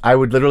across. I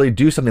would literally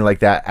do something like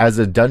that as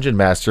a dungeon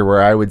master,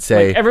 where I would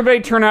say, like, everybody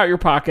turn out your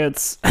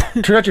pockets.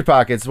 Turn out your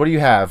pockets. What do you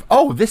have?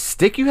 Oh, this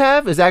stick you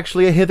have is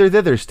actually a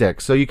hither-thither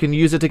stick, so you can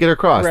use it to get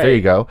across. Right. There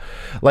you go.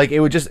 Like,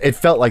 it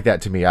felt like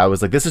that to me. I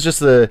was like, this is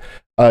just a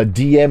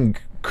DM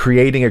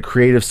creating a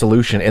creative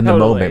solution in the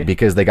moment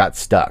because they got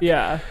stuck.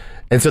 Yeah.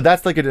 And so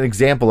that's like an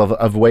example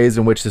of ways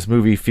in which this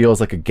movie feels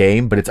like a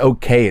game, but it's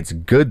okay. It's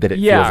good that it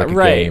feels like a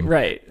game. Yeah,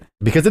 right.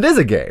 Because it is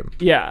a game.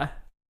 Yeah.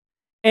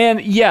 And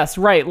yes,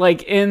 right.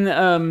 Like in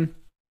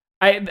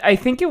I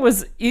think it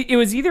was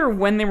either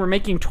when they were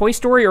making Toy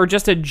Story or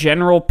just a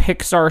general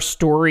Pixar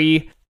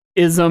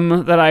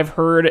story-ism that I've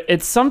heard.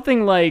 It's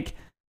something like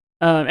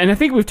and I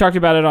think we've talked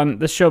about it on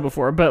the show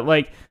before, but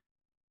like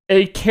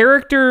a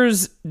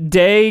character's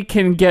day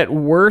can get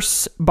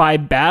worse by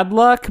bad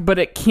luck, but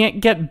it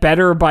can't get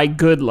better by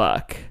good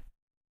luck.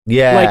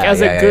 Yeah. Like as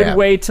a good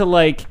way to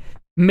like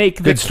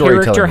make the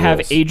character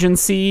have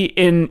agency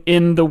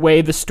in the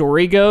way the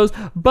story goes.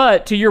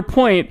 But to your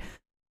point,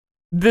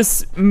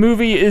 this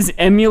movie is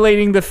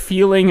emulating the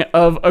feeling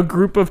of a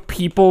group of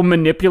people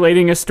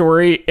manipulating a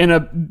story in a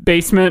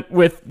basement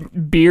with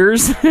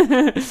beers.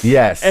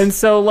 Yes. And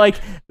so like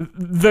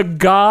the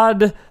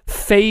god,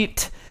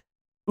 fate,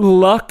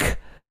 luck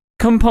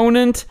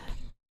component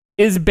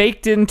is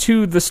baked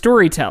into the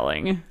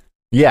storytelling.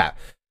 Yeah.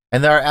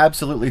 And there are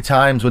absolutely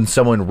times when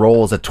someone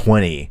rolls a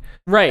 20.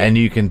 Right. And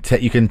you can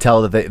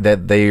tell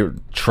that they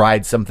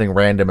tried something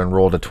random and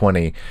rolled a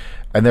 20.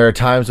 And there are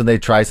times when they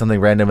try something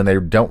random and they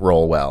don't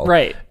roll well.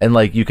 Right. And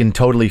like you can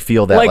totally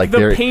feel that, like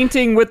the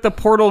painting with the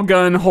portal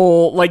gun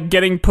hole like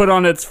getting put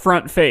on its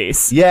front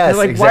face. Yes,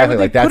 like, exactly.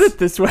 Why would they put it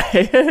this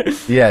way?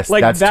 Yes,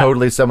 like that's that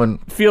totally someone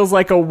feels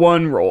like a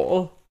 1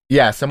 roll.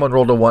 Yeah, someone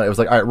rolled a 1. It was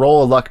like, all right,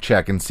 roll a luck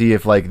check and see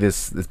if like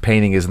this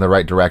painting is in the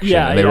right direction.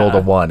 Yeah, and they rolled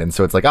a 1, and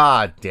so it's like,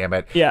 damn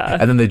it. Yeah.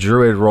 And then the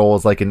druid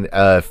rolls like an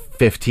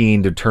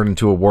 15 to turn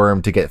into a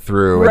worm to get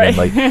through, and then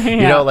like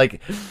you know,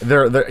 like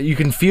there you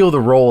can feel the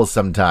rolls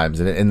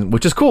sometimes, and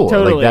which is cool.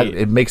 Totally. Like that,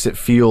 it makes it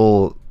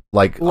feel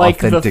like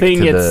authentic the thing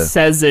to it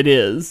says it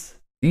is.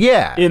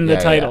 Yeah, in the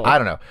title. I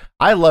don't know.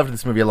 I loved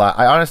this movie a lot.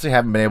 I honestly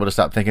haven't been able to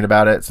stop thinking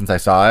about it since I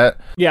saw it.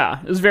 Yeah,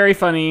 it was very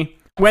funny.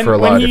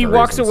 When he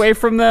walks away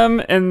from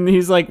them and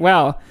he's like,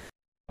 wow,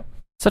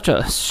 such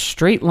a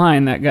straight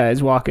line that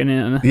guy's walking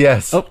in.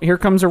 Yes. Oh, here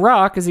comes a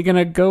rock. Is he going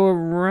to go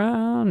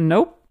around?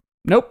 Nope.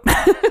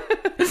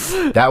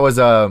 That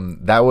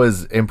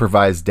was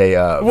improvised day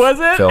of was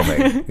it?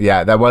 Filming.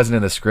 Yeah, that wasn't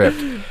in the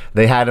script.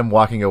 They had him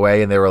walking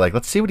away and they were like,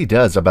 let's see what he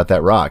does about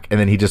that rock. And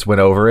then he just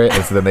went over it,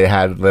 and so then they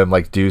had them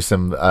like do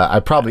some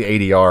probably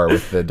ADR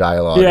with the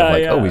dialogue of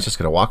like, oh, he's just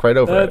going to walk right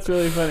over That's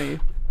really funny.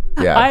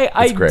 Yeah,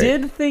 I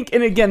did think,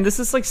 and again, this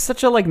is like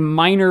such a like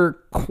minor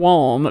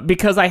qualm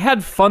because I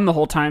had fun the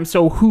whole time,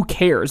 so who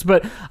cares?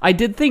 But I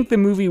did think the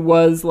movie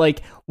was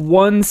like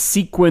one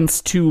sequence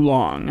too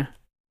long.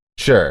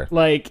 Sure.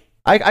 Like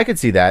I could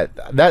see that.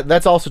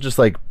 That's also just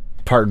like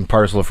part and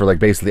parcel for like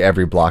basically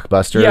every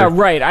blockbuster. Yeah,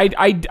 right.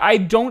 I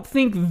don't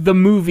think the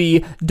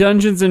movie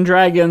Dungeons and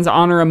Dragons: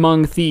 Honor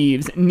Among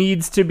Thieves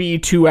needs to be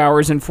 2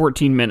 hours and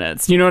 14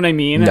 minutes. You know what I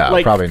mean? No,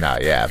 like, probably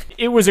not. Yeah.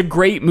 It was a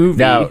great movie.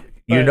 Now,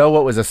 you know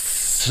what was a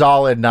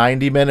solid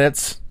 90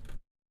 minutes?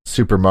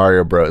 Super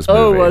Mario Bros. Movie.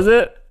 Oh, was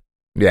it?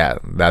 Yeah.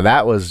 Now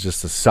that was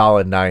just a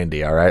solid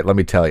 90. All right, let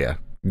me tell you.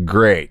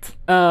 Great.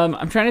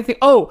 I'm trying to think.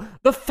 Oh,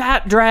 the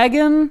fat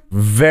dragon.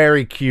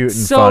 Very cute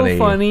and so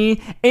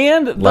funny.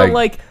 And the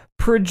like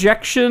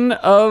projection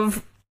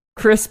of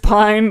Chris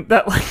Pine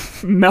that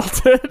like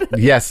melted.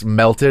 Yes,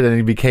 melted, and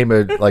he became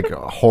a like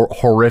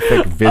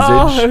horrific visage.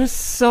 Oh, it was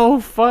so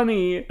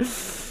funny.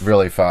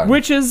 Really fun.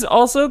 Which is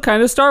also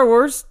kind of Star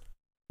Wars.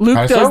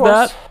 Luke does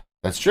that.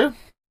 That's true.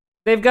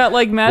 They've got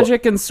like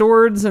magic and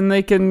swords, and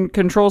they can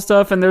control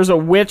stuff. And there's a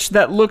witch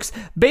that looks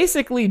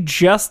basically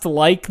just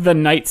like the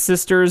Night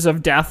Sisters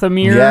of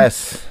Dathomir.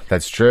 Yes,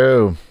 that's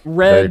true.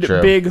 Red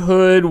big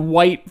hood,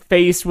 white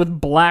face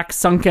with black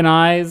sunken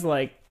eyes.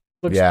 Like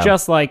looks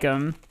just like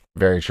them.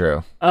 Very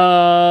true.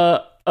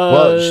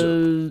 Well,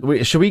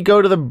 should we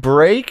go to the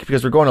break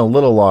because we're going a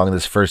little long in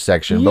this first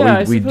section? Yeah,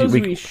 I suppose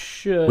we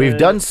should. We've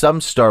done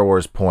some Star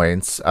Wars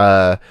points.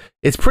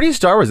 It's pretty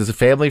Star Wars. It's a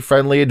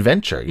family-friendly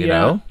adventure, you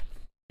know.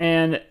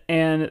 And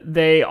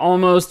they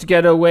almost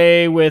get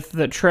away with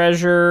the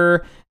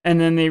treasure,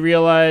 and then they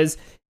realize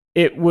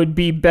it would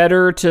be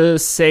better to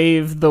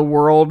save the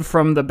world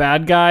from the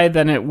bad guy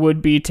than it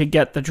would be to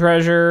get the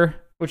treasure,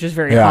 which is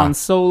very Han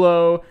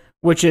Solo.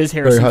 Which is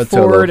Harrison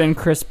Ford, and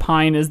Chris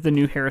Pine is the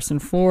new Harrison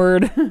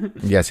Ford.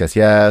 Yes.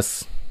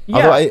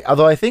 Yeah.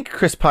 Although I think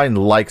Chris Pine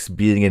likes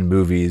being in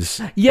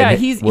movies. Yeah,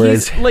 he's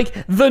like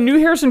the new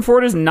Harrison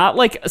Ford is not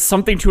like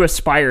something to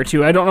aspire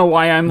to. I don't know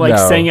why I'm like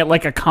saying it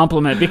like a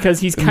compliment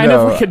because he's kind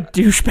of like a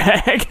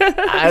douchebag.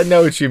 I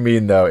know what you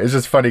mean though. It's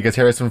just funny because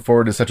Harrison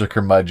Ford is such a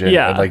curmudgeon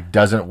and like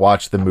doesn't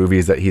watch the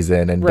movies that he's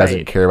in and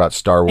doesn't care about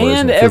Star Wars.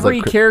 And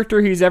every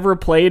character he's ever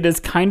played is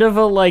kind of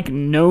a like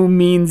no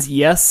means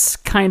yes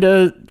kind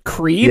of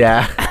creep.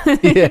 Yeah.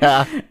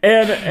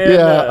 and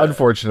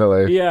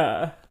unfortunately.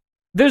 Yeah.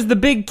 There's the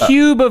big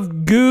cube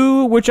of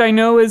goo, which I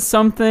know is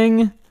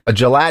something. A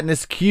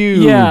gelatinous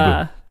cube.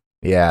 Yeah.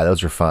 Yeah,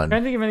 those are fun. I'm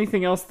trying to think of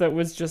anything else that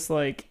was just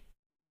like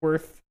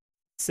worth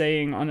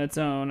saying on its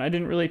own. I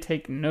didn't really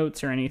take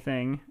notes or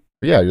anything.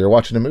 Yeah, you're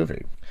watching a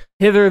movie.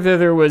 Hither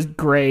Thither was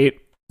great.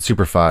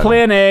 Super fun.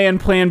 Plan A and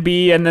Plan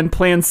B, and then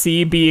Plan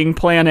C being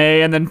Plan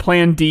A, and then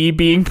Plan D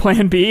being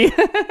Plan B.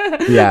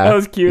 Yeah. That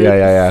was cute.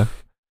 Yeah.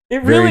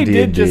 It really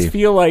did just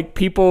feel like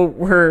people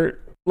were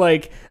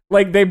like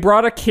they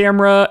brought a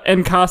camera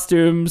and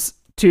costumes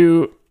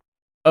to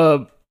a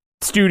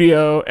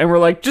studio and were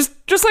like, just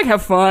like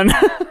have fun.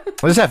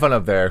 Just have fun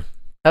up there.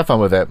 Have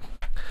fun with it.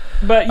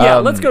 But yeah,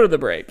 let's go to the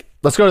break.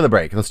 Let's go to the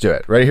break. Let's do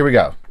it. Ready? Here we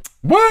go.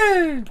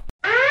 Woo!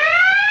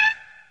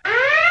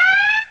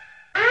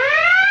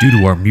 Due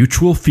to our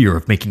mutual fear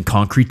of making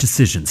concrete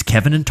decisions,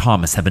 Kevin and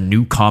Thomas have a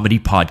new comedy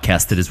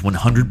podcast that is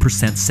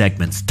 100%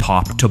 segments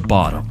top to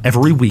bottom.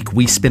 Every week,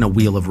 we spin a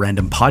wheel of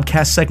random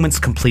podcast segments,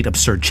 complete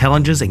absurd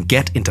challenges, and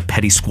get into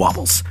petty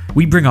squabbles.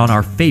 We bring on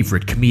our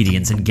favorite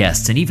comedians and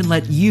guests and even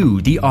let you,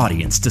 the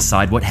audience,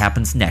 decide what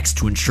happens next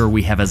to ensure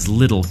we have as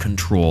little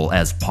control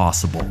as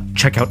possible.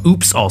 Check out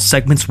Oops, all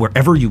segments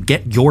wherever you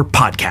get your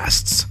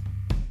podcasts.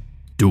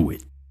 Do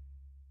it.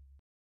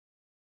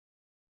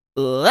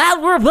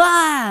 And we're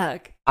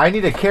back! I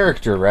need a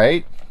character,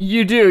 right?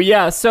 You do,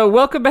 yeah. So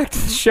welcome back to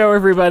the show,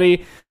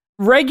 everybody.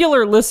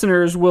 Regular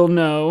listeners will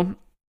know,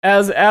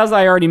 as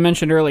I already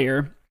mentioned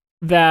earlier,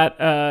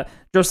 that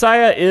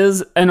Josiah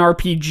is an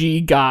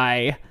RPG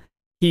guy.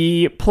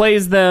 He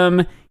plays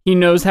them. He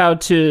knows how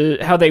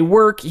they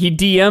work. He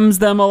DMs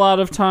them a lot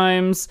of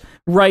times,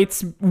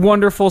 writes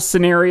wonderful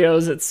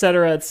scenarios,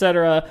 etc.,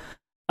 etc.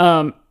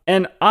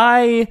 And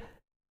I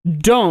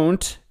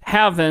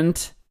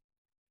haven't,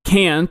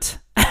 can't,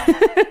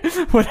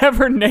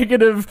 whatever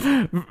negative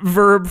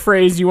verb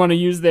phrase you want to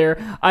use there.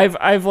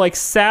 I've like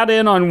sat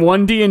in on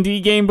one D&D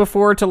game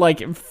before to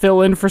like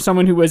fill in for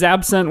someone who was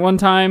absent one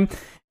time,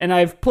 and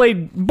I've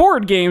played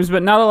board games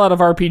but not a lot of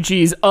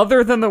RPGs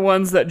other than the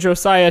ones that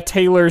Josiah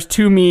tailors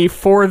to me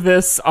for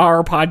this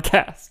our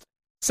podcast.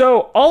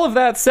 So all of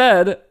that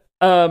said,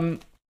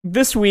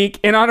 this week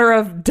in honor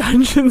of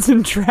Dungeons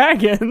and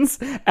Dragons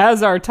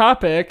as our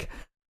topic,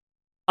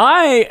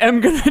 I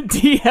am gonna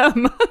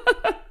DM.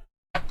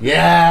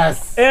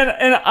 Yes.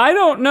 And I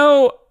don't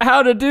know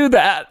how to do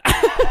that.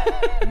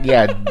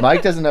 Yeah,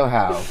 Mike doesn't know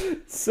how.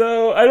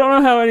 So I don't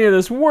know how any of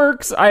this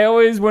works. I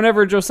always,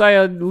 whenever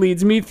Josiah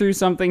leads me through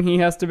something, he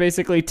has to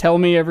basically tell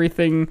me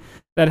everything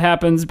that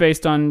happens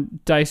based on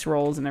dice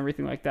rolls and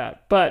everything like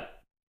that.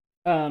 But,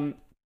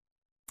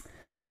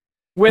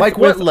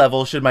 what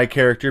level should my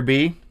character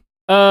be?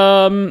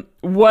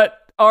 What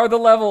are the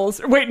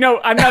levels? Wait, no,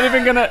 I'm not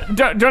even gonna.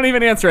 Don't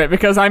even answer it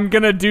because I'm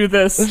gonna do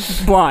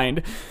this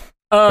blind.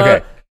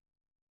 Okay.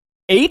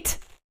 8?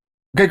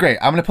 Okay, great.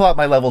 I'm gonna pull out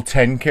my level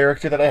 10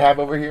 character that I have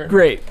over here.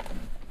 Great.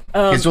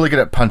 He's really good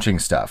at punching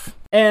stuff.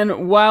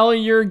 And while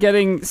you're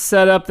getting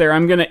set up there,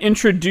 I'm going to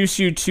introduce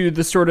you to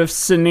the sort of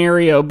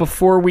scenario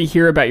before we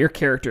hear about your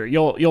character.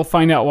 You'll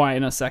find out why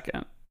in a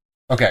second.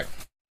 Okay.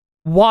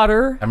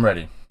 Water. I'm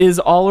ready. Is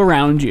all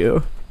around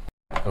you.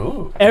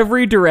 Ooh.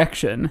 Every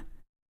direction.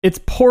 It's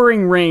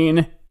pouring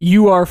rain.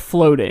 You are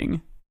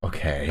floating.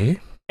 Okay.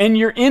 And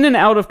you're in and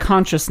out of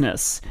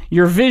consciousness.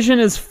 Your vision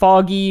is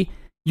foggy.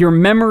 Your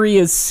memory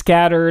is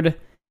scattered.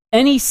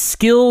 Any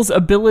skills,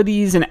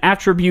 abilities, and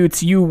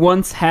attributes you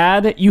once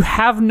had, you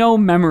have no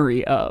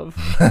memory of.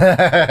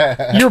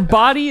 Your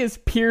body is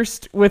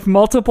pierced with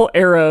multiple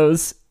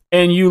arrows,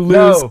 and you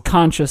lose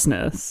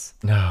consciousness.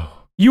 No.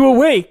 You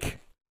awake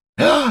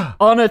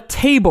on a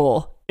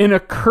table in a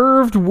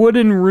curved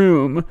wooden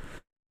room.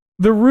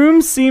 The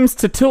room seems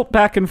to tilt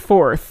back and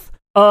forth.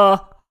 A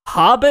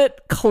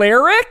hobbit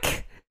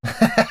cleric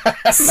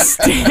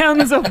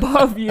stands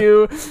above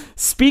you,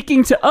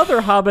 speaking to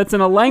other hobbits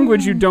in a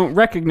language you don't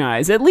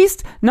recognize, at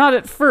least not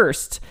at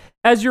first.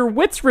 As your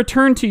wits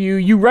return to you,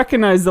 you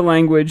recognize the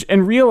language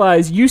and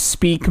realize you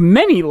speak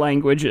many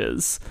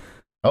languages.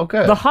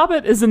 Okay. The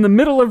hobbit is in the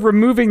middle of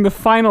removing the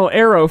final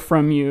arrow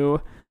from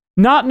you.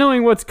 Not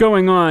knowing what's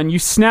going on, you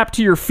snap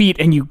to your feet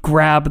and you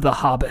grab the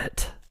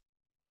hobbit.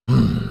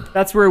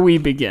 That's where we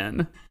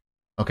begin.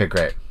 Okay,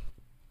 great.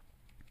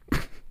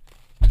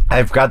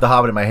 I've got the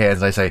hobbit in my hands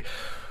and I say,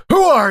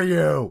 "Who are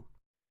you?"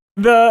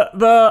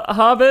 The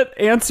hobbit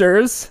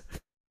answers,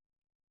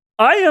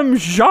 "I am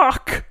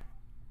Jacques."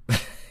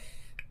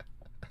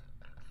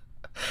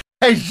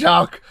 Hey,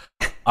 Jacques,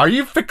 are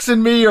you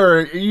fixing me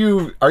or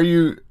are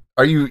you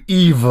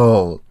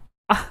evil?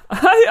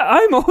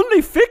 I'm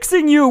only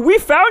fixing you. We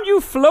found you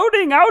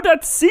floating out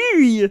at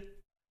sea.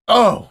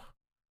 Oh,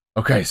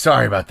 okay.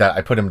 Sorry about that.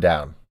 I put him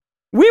down.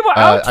 We were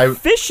out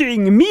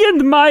fishing, me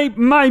and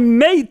my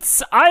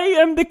mates. I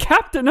am the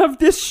captain of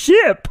this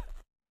ship.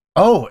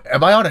 Oh,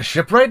 am I on a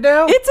ship right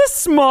now? It's a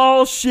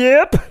small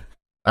ship.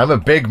 I'm a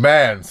big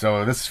man,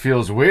 so this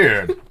feels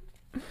weird.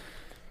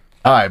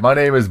 Hi, my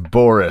name is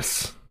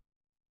Boris.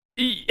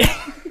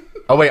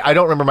 Oh, wait, I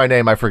don't remember my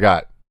name. I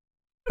forgot.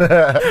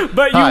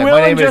 But you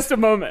will in just a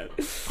moment.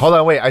 Hold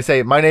on, wait. I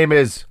say, my name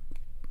is...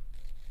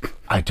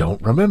 I don't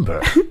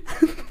remember.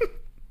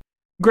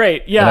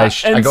 Great, yeah.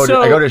 And I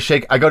go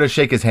to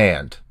shake his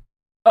hand.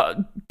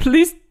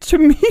 Pleased to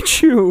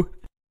meet you.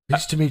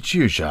 Pleased to meet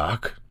you,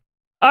 Jacques.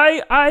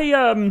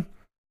 I'm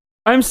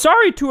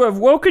sorry to have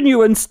woken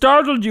you and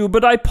startled you,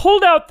 but I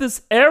pulled out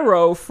this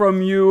arrow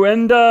from you,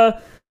 and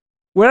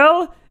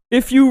well,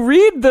 if you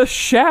read the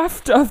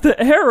shaft of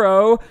the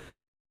arrow,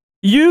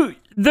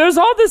 there's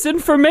all this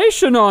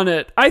information on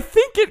it. I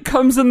think it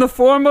comes in the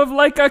form of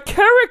like a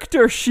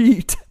character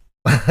sheet.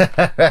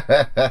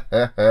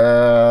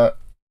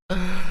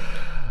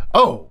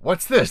 Oh,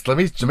 what's this? Let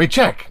me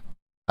check.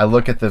 I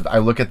look at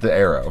the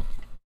arrow.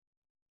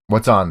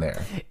 What's on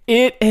there?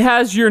 It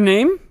has your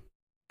name.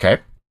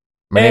 Okay.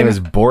 My name is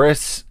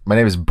Boris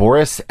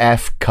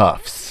F.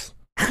 Cuffs.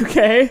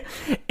 Okay.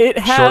 It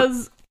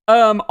has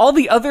all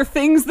the other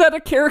things that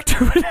a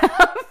character would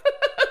have.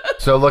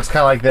 So it looks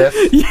kind of like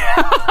this?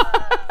 Yeah.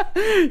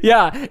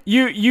 Yeah.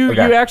 You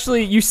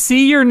actually you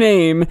see your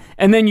name,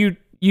 and then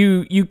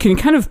you can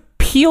kind of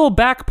peel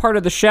back part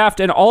of the shaft,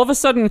 and all of a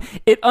sudden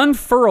it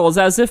unfurls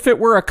as if it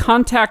were a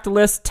contact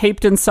list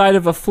taped inside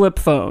of a flip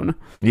phone.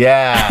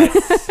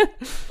 Yes.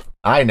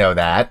 I know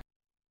that.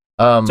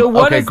 So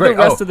what is the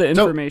rest of the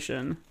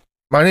information?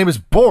 My name is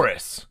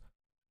Boris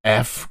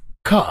F.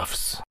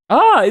 Cuffs.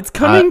 Ah, it's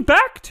coming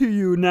back to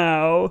you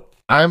now.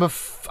 I'm a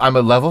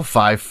level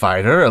 5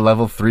 fighter, a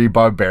level 3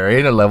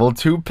 barbarian, a level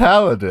 2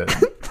 paladin.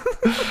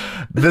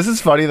 This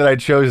is funny that I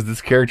chose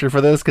this character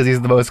for this because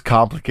he's the most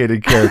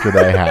complicated character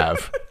that I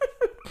have.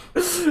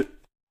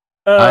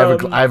 I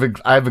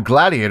have a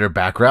gladiator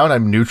background.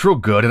 I'm neutral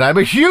good, and I'm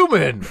a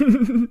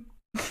human.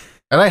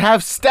 And I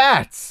have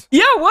stats.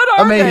 Yeah, what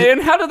are they,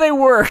 and how do they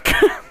work?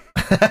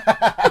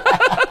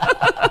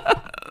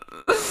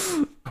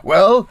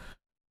 Well,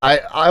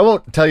 I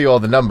won't tell you all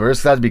the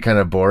numbers. That'd be kind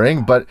of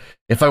boring. But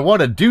if I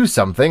want to do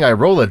something, I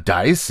roll a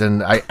dice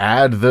and I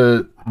add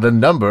the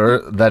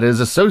number that is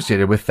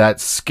associated with that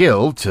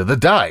skill to the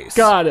dice.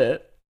 Got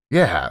it.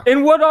 Yeah.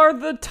 And what are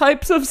the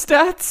types of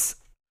stats?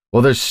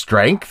 Well, there's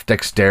strength,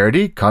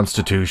 dexterity,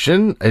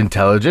 constitution,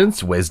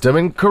 intelligence, wisdom,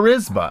 and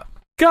charisma.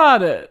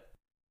 Got it.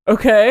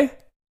 Okay.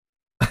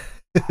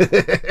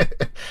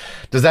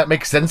 Does that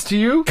make sense to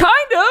you?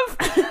 Kind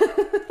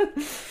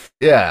of.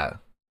 Yeah.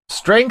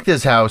 Strength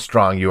is how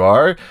strong you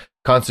are.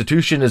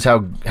 Constitution is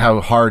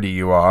how hardy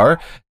you are.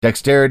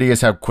 Dexterity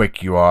is how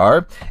quick you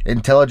are.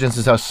 Intelligence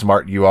is how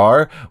smart you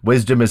are.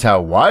 Wisdom is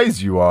how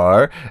wise you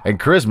are. And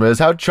charisma is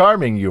how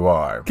charming you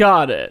are.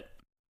 Got it.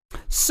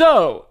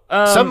 So,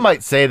 some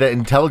might say that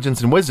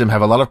intelligence and wisdom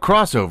have a lot of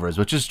crossovers,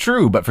 which is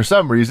true, but for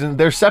some reason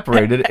they're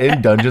separated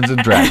in Dungeons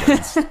and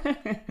Dragons.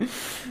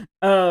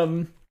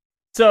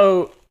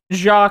 So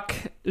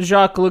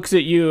Jacques looks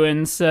at you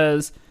and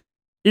says,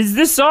 "Is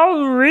this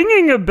all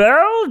ringing a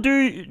bell?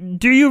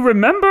 Do you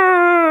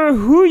remember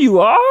who you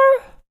are?"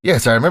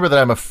 Yes, I remember that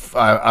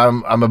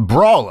I'm a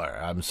brawler.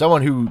 I'm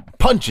someone who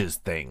punches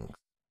things.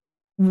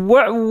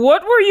 What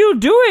were you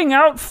doing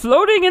out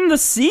floating in the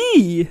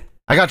sea?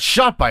 I got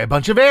shot by a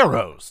bunch of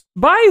arrows.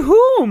 By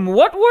whom?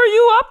 What were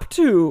you up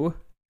to?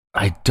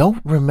 I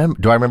don't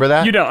remember. Do I remember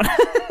that? You don't.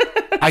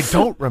 I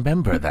don't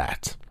remember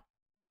that.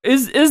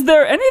 Is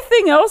there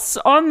anything else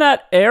on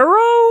that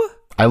arrow?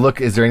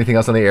 Is there anything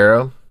else on the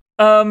arrow?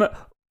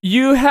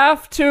 You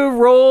have to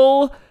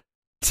roll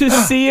to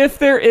see if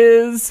there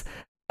is,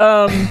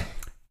 the,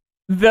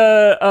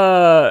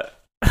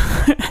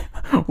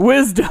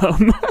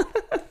 wisdom.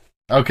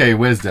 Okay,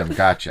 wisdom.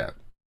 Gotcha.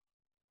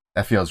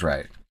 That feels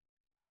right.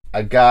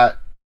 I got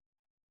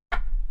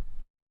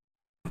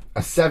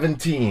a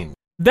 17.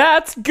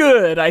 That's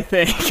good, I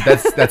think.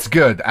 That's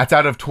good. That's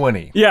out of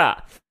 20. Yeah.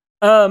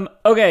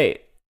 Okay.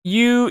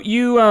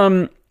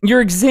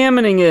 You're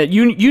examining it.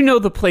 You know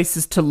the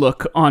places to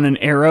look on an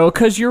arrow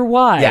because you're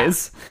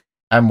wise. Yeah,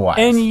 I'm wise.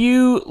 And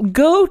you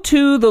go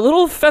to the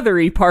little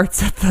feathery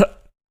parts at the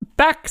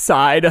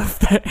backside of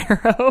the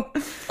arrow.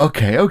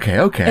 Okay.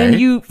 And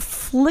you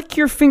flick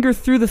your finger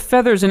through the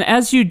feathers, and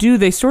as you do,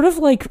 they sort of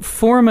like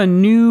form a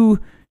new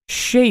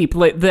shape.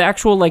 Like the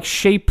actual like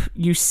shape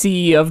you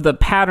see of the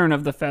pattern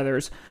of the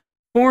feathers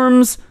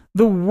forms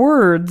the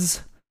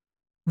words,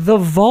 "The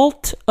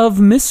Vault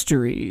of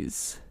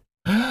Mysteries."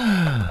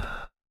 The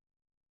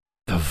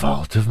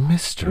Vault of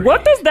Mysteries.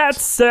 What does that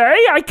say?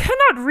 I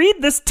cannot read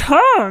this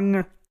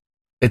tongue.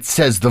 It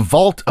says the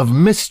Vault of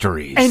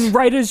Mysteries. And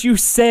right as you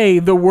say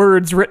the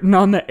words written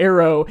on the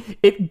arrow,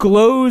 it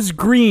glows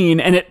green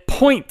and it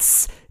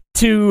points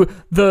to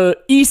the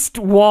east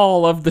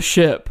wall of the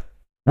ship.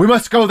 We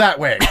must go that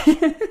way.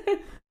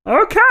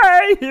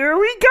 Okay, here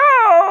we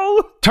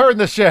go. Turn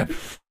the ship.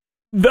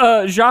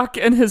 Jacques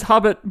and his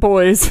hobbit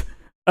boys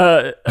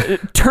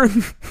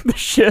turn the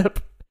ship.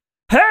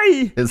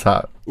 Hey, It's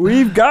hot.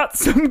 we've got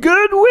some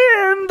good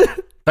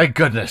wind. Thank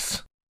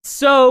goodness.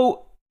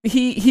 So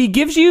he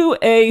gives you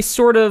a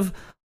sort of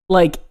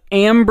like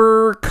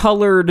amber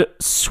colored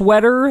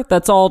sweater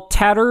that's all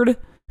tattered,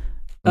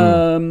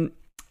 and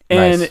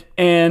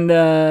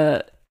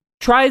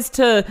tries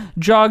to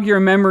jog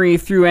your memory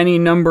through any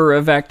number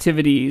of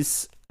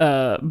activities,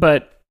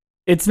 but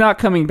it's not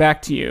coming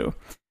back to you.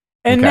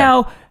 And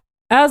now,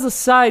 as a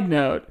side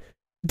note,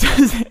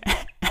 does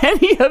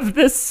any of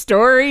this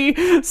story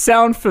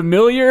sound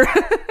familiar?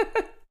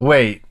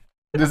 Wait,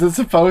 is it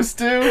supposed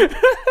to?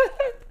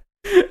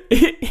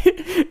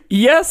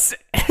 Yes.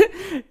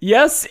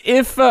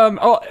 If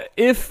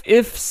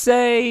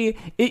say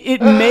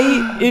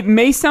it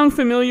may sound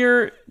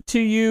familiar to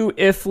you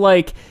if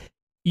like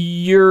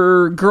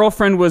your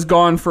girlfriend was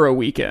gone for a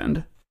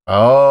weekend.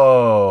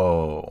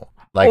 Oh,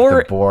 like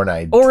the Born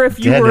Identity. Or if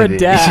you were a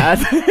dad.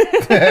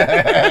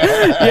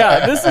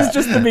 Yeah, this is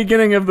just the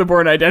beginning of the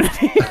Born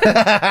Identity.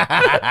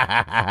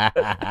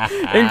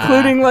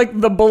 Including like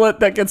the bullet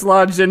that gets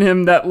lodged in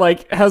him that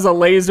like has a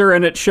laser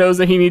and it shows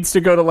that he needs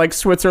to go to like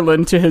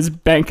Switzerland to his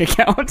bank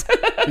account.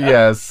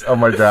 Yes. Oh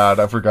my God,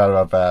 I forgot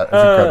about that. It's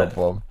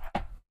incredible.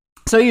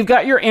 So you've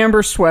got your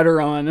amber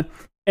sweater on,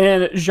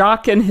 and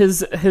Jacques and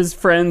his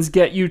friends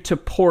get you to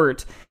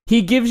port.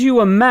 He gives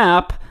you a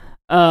map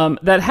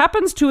that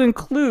happens to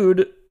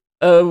include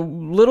a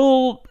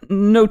little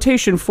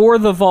notation for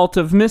the Vault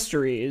of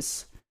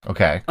Mysteries.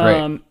 Okay,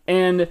 great.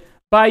 And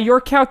by your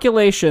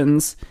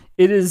calculations,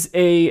 it is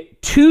a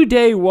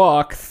 2-day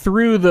walk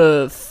through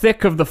the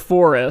thick of the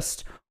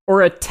forest,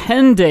 or a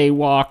 10-day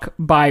walk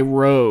by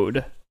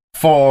road.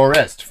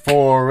 Forest.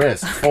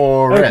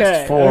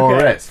 Okay.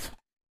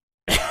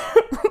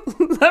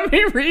 Let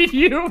me read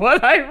you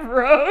what I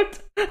wrote.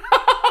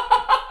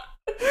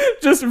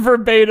 Just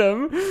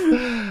verbatim.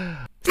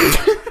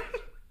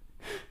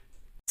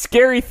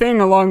 Scary thing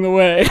along the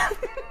way.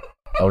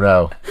 Oh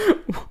no.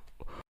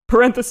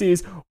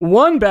 Parentheses,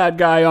 1 bad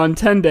guy on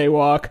 10-day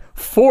walk,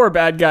 4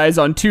 bad guys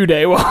on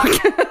 2-day walk.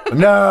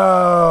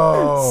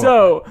 No.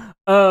 So,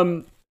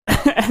 and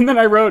then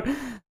I wrote,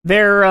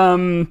 they're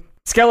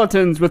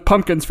skeletons with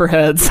pumpkins for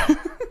heads.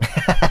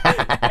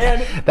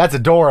 And that's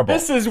adorable.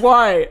 this is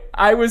why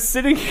I was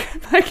sitting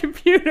at my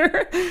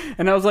computer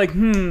and I was like,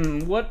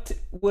 what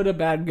would a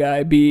bad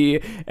guy be?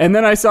 And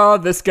then I saw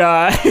this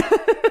guy.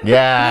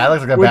 Yeah, that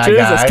looks like a which bad is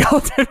guy. a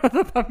skeleton with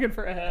a pumpkin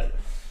for a head.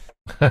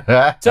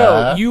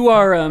 So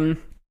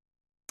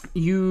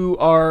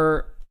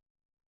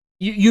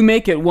you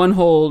make it one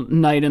whole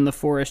night in the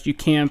forest. You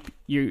camp.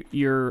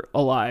 You're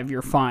alive.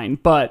 You're fine.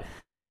 But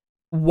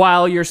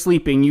while you're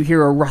sleeping, you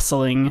hear a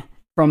rustling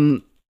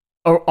from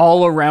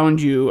all around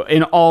you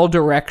in all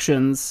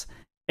directions,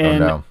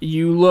 and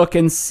you look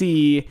and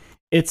see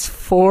it's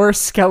 4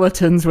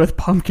 skeletons with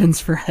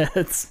pumpkins for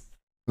heads.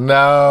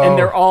 No. And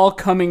they're all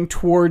coming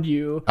toward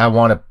you. I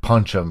want to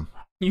punch them.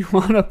 You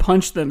want to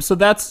punch them. So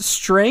that's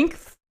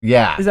strength?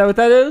 Yeah. Is that what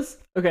that is?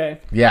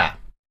 Okay. Yeah.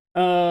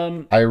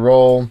 I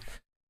roll.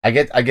 I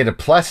get a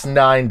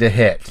 +9 to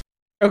hit.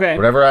 Okay.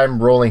 Whatever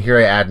I'm rolling here,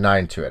 I add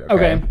 9 to it.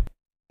 Okay.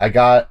 I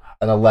got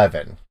an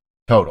 11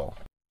 total.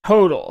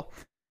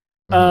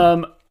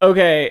 Mm-hmm.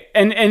 Okay.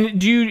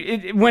 And do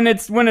you when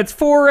it's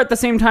 4 at the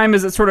same time,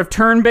 is it sort of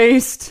turn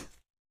based?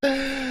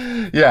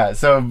 Yeah.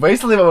 So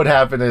basically, what would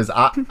happen is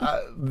Wait,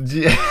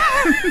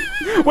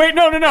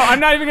 no. I'm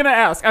not even gonna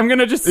ask. I'm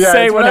gonna just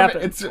say what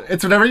happens.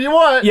 It's whatever you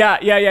want.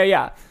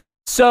 Yeah.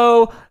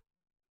 So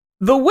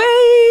the way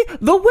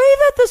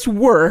that this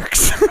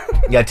works.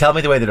 Yeah, tell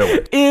me the way that it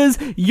works. Is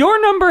your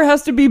number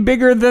has to be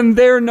bigger than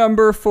their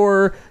number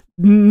for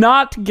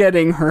not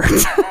getting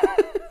hurt.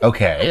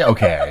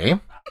 Okay.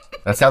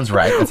 That sounds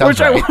right.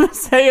 Which I want to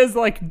say is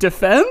like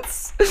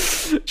defense.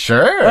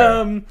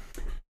 Sure.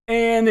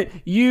 And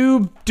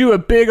you do a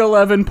big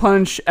 11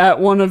 punch at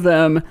one of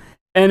them,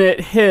 and it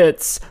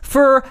hits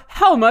for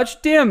how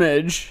much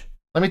damage?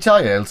 Let me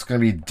tell you, it's going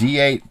to be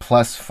D8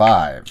 plus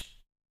 5.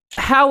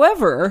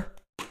 However,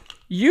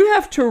 you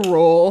have to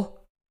roll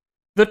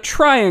the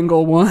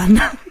triangle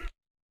one.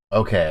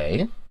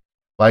 Okay.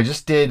 Well, I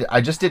just did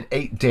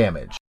 8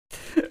 damage.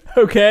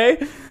 Okay.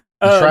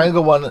 The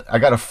triangle one, I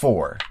got a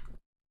 4.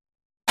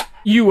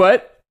 You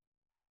what?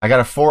 I got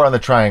a 4 on the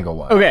triangle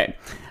one. Okay.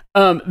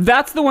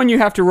 That's the one you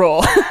have to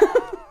roll.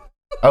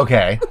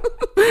 Okay.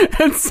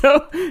 And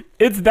so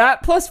it's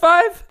that plus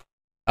 5?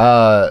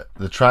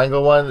 The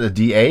triangle one, the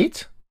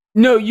D8?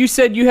 No, you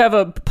said you have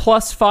a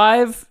plus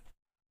 5.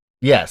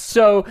 Yes.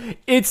 So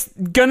it's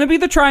gonna be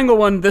the triangle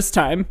one this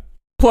time.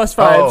 Plus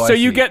 5. Oh, so I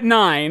you see. get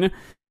 9.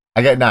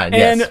 I get 9,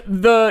 and yes.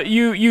 And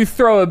you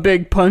throw a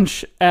big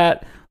punch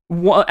at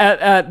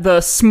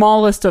the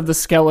smallest of the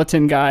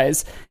skeleton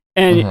guys.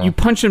 And you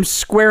punch him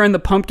square in the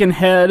pumpkin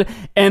head,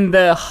 and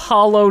the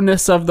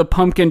hollowness of the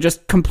pumpkin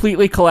just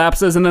completely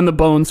collapses, and then the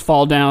bones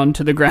fall down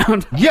to the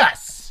ground.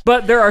 Yes!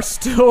 But there are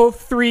still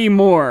 3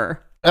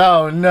 more.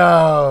 Oh,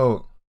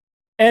 no.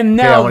 And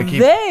now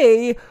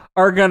they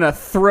are gonna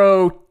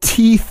throw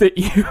teeth at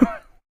you.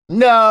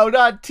 No,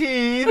 not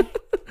teeth!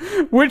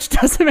 Which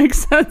doesn't make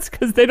sense,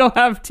 because they don't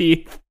have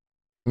teeth.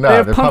 No, they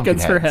have they're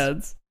pumpkins for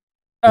heads.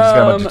 They just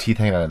got a bunch of teeth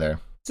hanging out of there.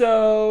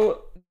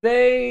 So,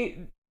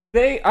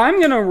 I'm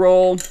gonna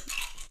roll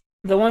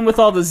the one with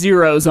all the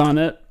zeros on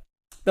it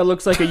that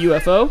looks like a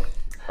UFO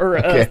or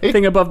a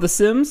thing above the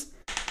Sims.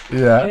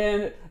 Yeah.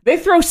 And they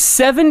throw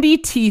 70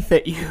 teeth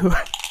at you.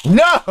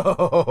 No,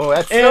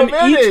 that's so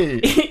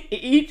many.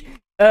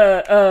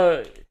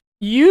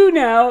 You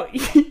now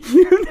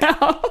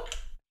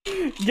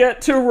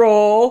get to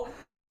roll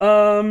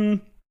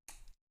the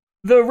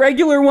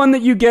regular one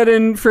that you get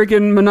in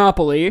friggin'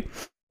 Monopoly.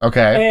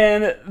 Okay.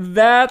 And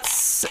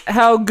that's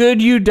how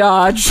good you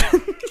dodge.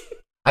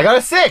 I got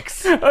a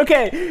 6.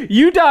 Okay,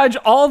 you dodge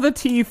all the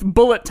teeth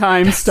bullet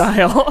time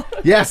style.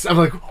 Yes, I'm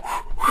like...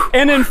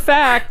 And in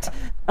fact,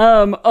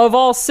 of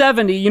all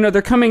 70,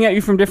 they're coming at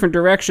you from different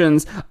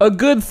directions. A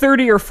good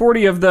 30 or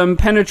 40 of them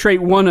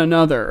penetrate one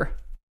another.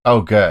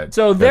 Oh, good.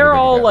 So they're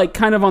all like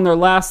kind of on their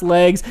last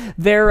legs.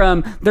 Their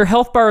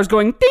health bar is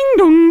going ding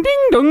dong,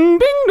 ding dong,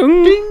 ding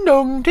dong, ding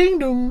dong, ding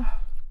dong.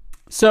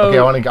 So okay,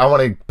 I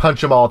want to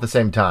punch them all at the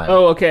same time.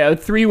 Oh, okay, a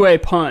 3-way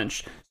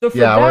punch. So for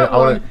that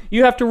one,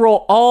 you have to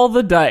roll all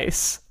the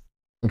dice.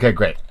 Okay,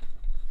 great.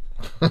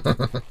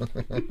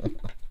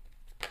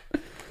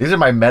 These are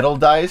my metal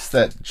dice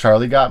that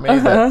Charlie got me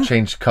that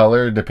changed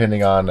color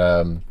depending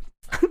on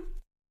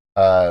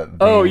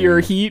your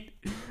heat.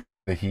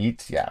 The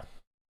heat, yeah.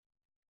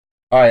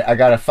 All right, I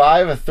got a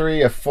 5, a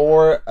 3, a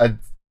 4, a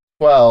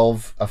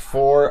 12, a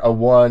 4, a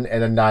 1,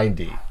 and a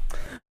 90.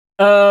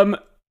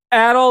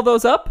 Add all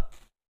those up.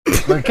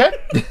 Okay.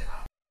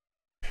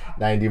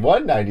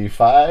 91,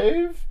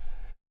 95,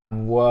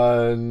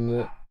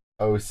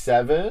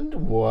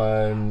 107,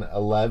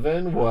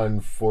 111,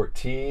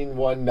 114,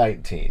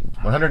 119.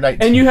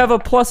 119. And you have a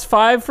plus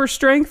 5 for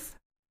strength?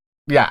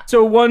 Yeah.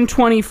 So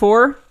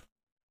 124?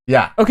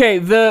 Yeah. Okay,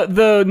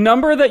 the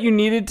number that you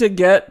needed to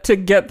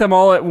get them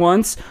all at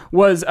once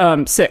was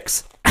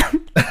 6.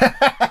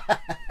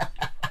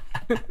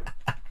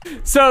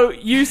 So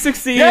you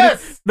succeed.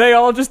 Yes! They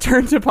all just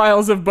turn to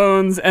piles of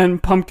bones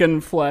and pumpkin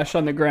flesh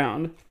on the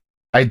ground.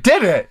 I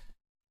did it!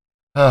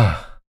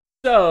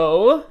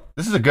 So...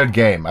 This is a good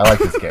game. I like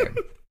this game.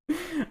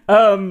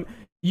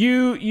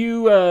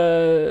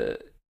 you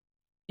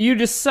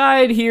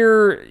decide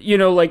here,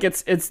 like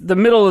it's the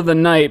middle of the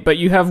night, but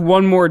you have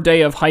one more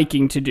day of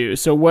hiking to do.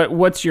 So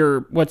what's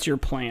your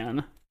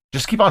plan?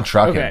 Just keep on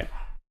trucking. Okay.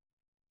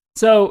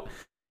 So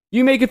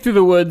you make it through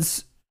the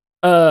woods.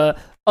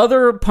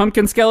 Other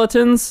pumpkin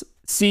skeletons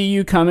see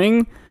you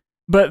coming,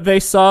 but they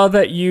saw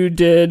that you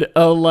did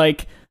a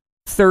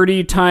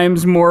 30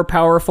 times more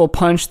powerful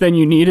punch than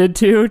you needed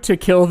to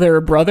kill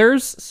their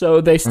brothers, so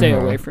they stay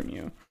away from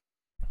you.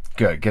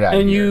 Good, get out of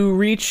here. And you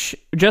reach,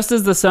 just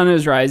as the sun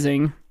is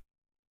rising,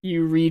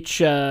 you reach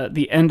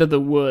the end of the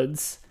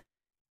woods,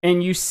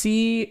 and you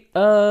see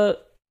a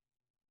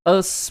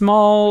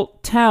small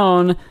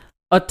town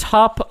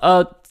atop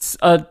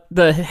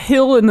the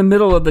hill in the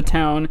middle of the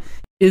town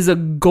is a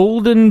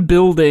golden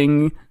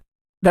building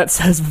that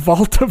says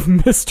Vault of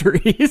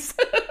Mysteries.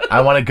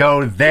 I want to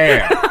go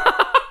there.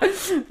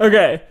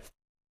 Okay.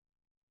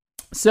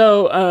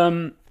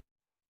 So,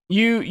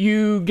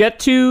 you get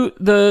to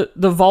the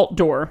vault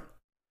door,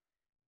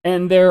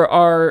 and there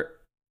are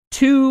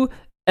 2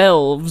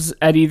 elves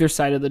at either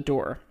side of the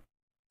door.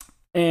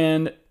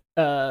 And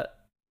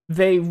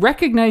they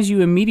recognize you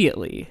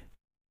immediately.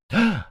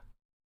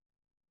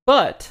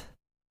 But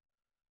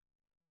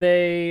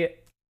they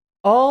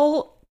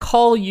all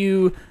call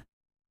you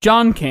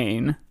John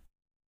Kane.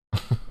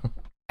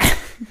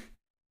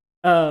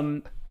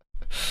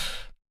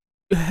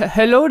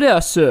 Hello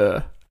there,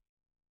 sir.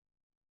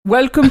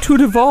 Welcome to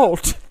the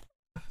vault.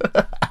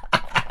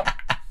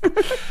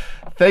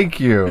 Thank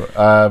you.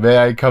 May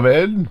I come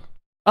in?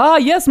 Ah,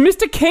 yes,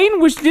 Mr. Kane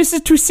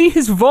wishes to see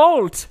his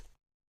vault.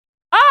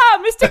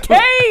 Ah, Mr.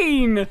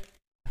 Kane!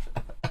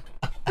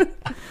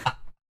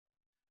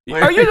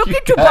 Are you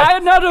looking to buy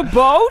another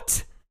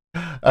boat?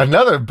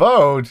 Another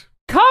boat?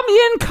 Come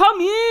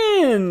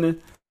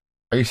in.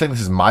 Are you saying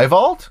this is my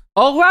vault?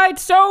 All right,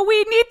 so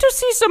we need to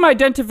see some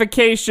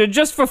identification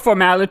just for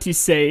formality's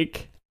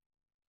sake.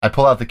 I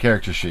pull out the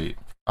character sheet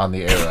on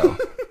the arrow.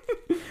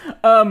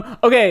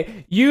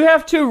 Okay, you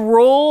have to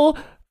roll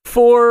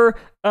for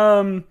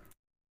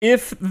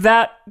if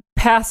that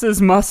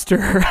passes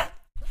muster.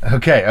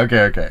 Okay.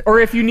 Or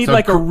if you need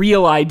a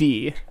real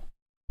ID.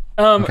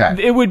 Okay.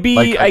 It would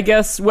be, I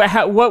guess,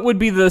 what would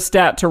be the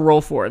stat to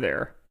roll for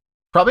there?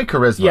 Probably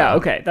charisma. Yeah,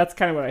 okay, that's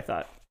kind of what I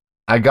thought.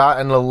 I got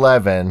an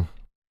 11.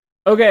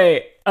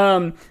 Okay,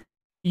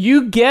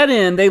 you get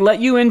in, they let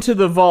you into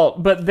the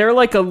vault, but they're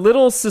a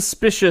little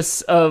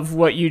suspicious of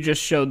what you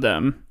just showed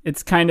them.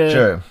 It's kind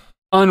of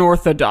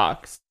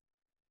unorthodox.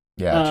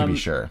 Yeah, to be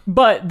sure.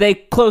 But they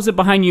close it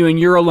behind you and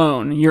you're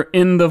alone. You're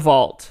in the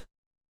vault.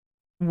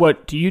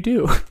 What do you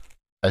do?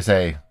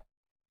 I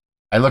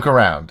look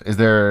around. Is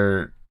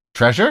there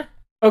treasure?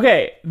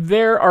 Okay,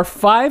 there are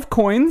 5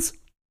 coins.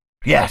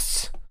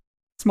 Yes.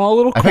 Small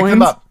little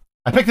coins.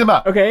 I picked them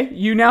up. Okay,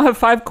 you now have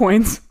 5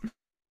 coins.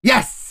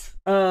 Yes.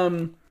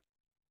 And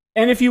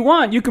if you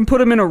want, you can put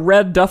them in a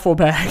red duffel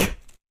bag.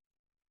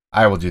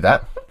 I will do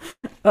that.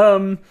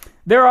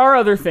 There are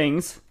other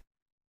things.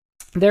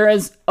 There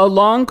is a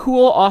long,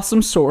 cool,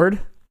 awesome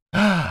sword.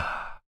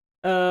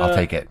 I'll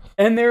take it.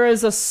 And there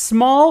is a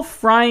small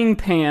frying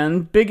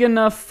pan big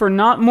enough for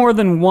not more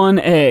than 1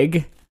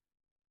 egg.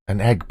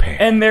 An egg pan.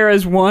 And there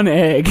is 1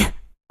 egg.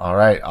 All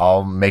right,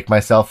 I'll make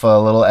myself a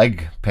little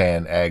egg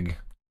pan egg.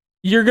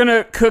 You're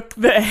gonna cook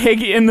the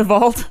egg in the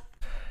vault?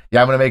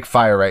 Yeah, I'm gonna make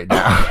fire right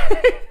now.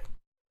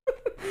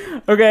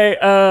 Okay,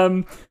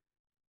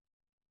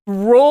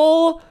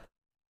 roll,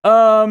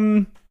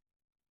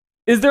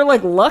 is there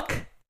luck?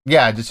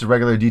 Yeah, just a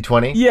regular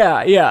D20.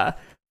 Yeah.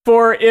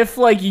 For if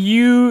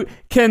you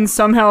can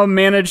somehow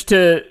manage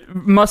to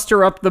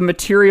muster up the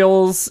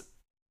materials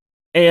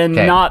and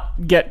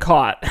not get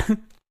caught.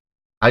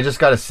 I just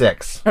got a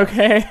 6.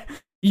 Okay.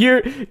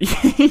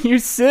 You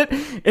sit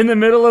in the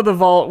middle of the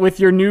vault with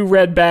your new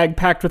red bag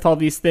packed with all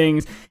these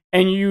things,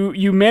 and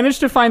you manage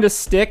to find a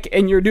stick,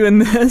 and you're doing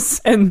this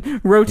and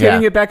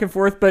rotating it back and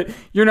forth, but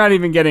you're not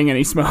even getting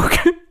any smoke.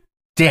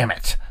 Damn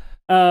it.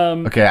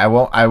 Okay, I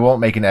won't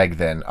make an egg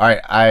then. All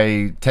right,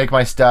 I take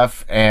my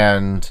stuff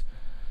and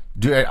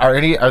are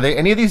any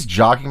of these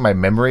jogging my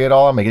memory at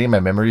all? Am I getting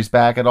my memories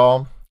back at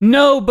all?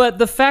 No, but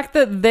the fact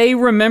that they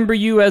remember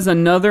you as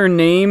another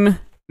name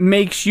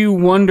makes you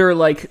wonder,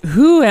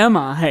 who am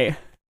I?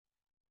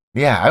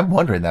 Yeah, I'm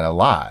wondering that a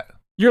lot.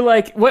 You're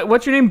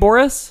what's your name,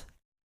 Boris?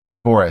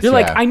 Boris, You're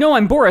I know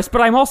I'm Boris,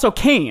 but I'm also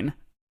Kane.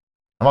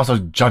 I'm also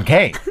John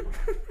Kane.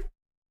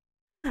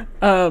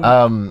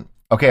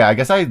 Okay, I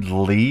guess I'd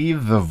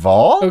leave the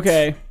vault?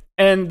 Okay,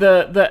 and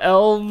the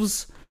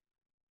elves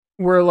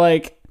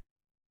were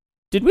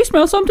did we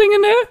smell something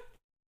in there?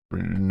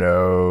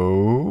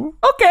 No.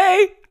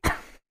 Okay.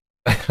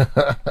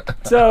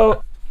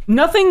 So...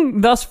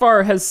 nothing thus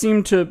far has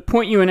seemed to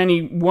point you in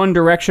any one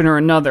direction or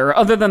another,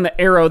 other than the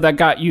arrow that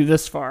got you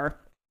this far.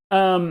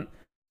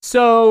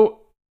 So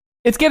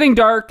it's getting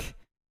dark,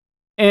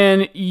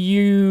 and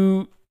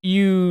you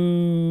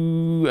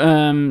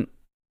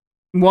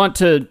want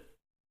to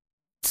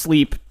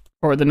sleep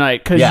for the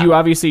night because you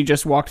obviously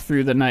just walked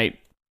through the night.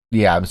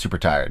 Yeah, I'm super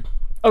tired.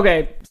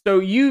 Okay, so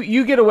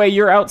you get away.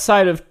 You're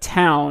outside of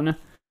town,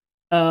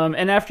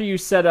 and after you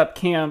set up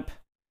camp,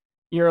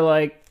 you're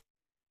like,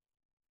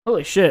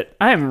 "Holy shit!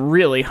 I am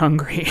really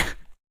hungry.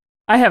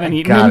 I haven't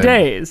eaten in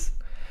days.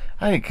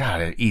 I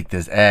gotta eat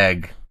this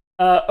egg."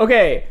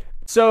 Okay,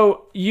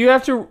 so you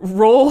have to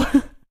roll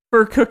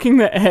for cooking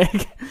the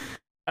egg.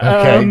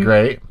 Okay,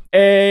 great.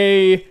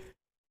 A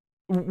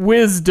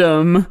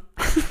wisdom.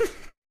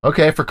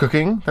 Okay, for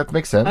cooking, that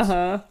makes sense.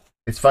 Uh-huh.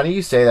 It's funny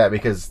you say that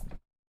because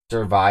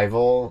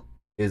survival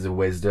is a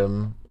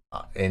wisdom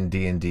in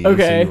D&D,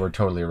 Okay. so you were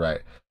totally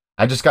right.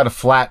 I just got a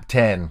flat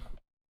 10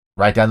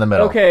 right down the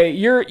middle. Okay,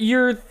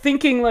 you're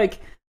thinking like,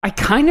 I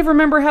kind of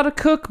remember how to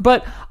cook,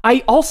 but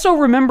I also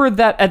remember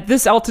that at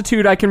this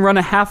altitude I can run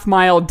a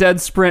half-mile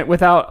dead sprint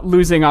without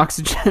losing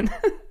oxygen.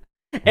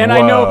 And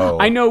Whoa.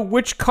 I know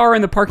which car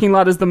in the parking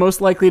lot is the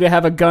most likely to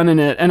have a gun in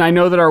it, and I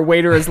know that our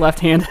waiter is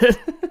left-handed.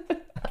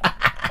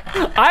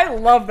 I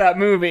love that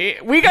movie.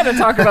 We got to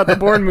talk about the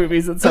Bourne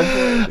movies at some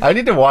point. I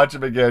need to watch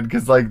them again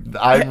because like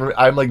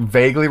I'm like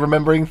vaguely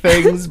remembering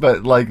things,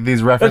 but like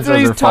these references That's when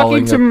he's are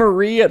following talking to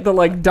Marie at the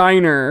like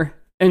diner,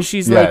 and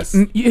she's Yes.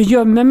 like,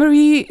 "Your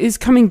memory is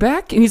coming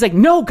back," and he's like,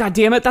 "No,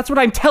 goddammit, that's what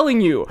I'm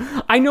telling you.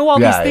 I know all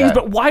these things,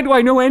 but why do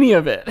I know any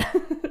of it?"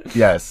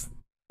 Yes.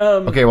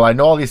 Okay, well I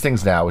know all these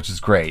things now, which is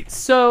great.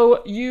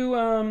 So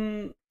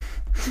you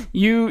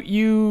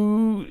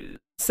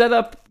set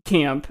up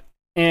camp,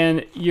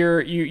 and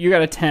you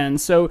got a 10.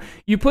 So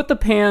you put the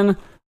pan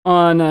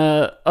on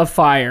a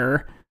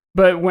fire,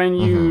 but when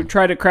you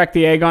try to crack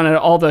the egg on it,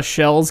 all the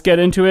shells get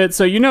into it.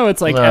 So you know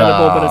it's like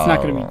edible, but it's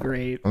not going to be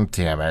great.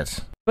 Damn it.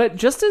 But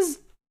just as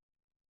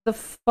the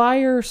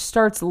fire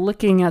starts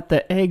licking at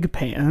the egg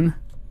pan,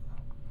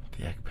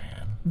 The egg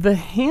pan. the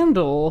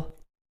handle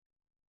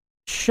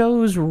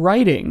shows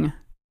writing,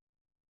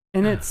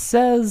 and it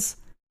says,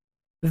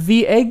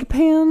 "The egg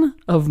pan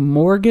of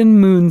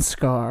Morgan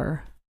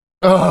Moonscar."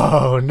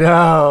 Oh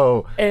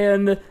no.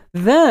 And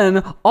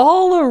then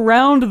all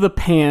around the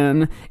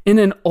pan, in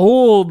an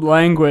old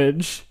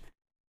language,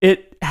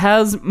 it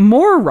has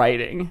more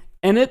writing,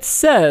 and it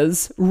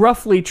says,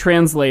 roughly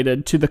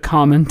translated to the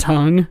common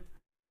tongue,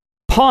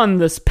 "Pawn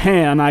this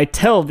pan, I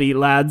tell thee,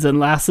 lads and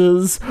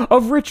lasses,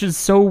 of riches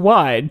so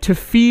wide to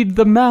feed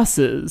the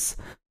masses.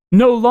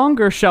 No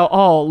longer shall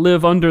all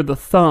live under the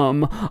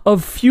thumb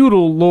of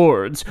feudal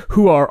lords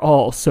who are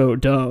all so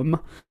dumb.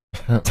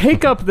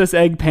 Take up this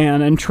egg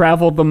pan and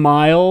travel the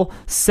mile,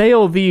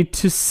 sail thee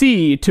to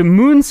sea to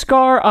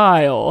Moonscar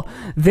Isle.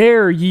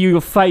 There ye'll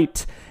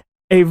fight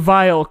a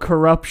vile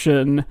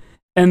corruption,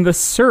 and the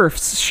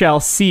serfs shall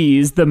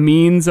seize the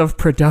means of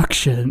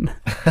production."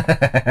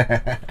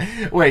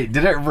 Wait,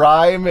 did it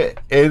rhyme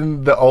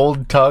in the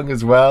old tongue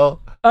as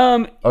well?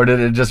 Or did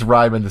it just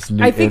rhyme in this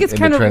new? I think it's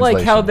kind of like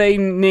how translation?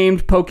 they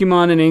named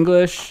Pokemon in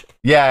English.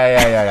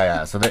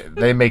 Yeah. So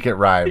they make it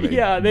rhyme.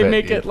 Yeah, they but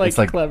make it it's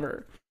like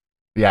clever.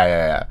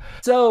 Yeah.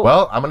 So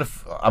Well, I'm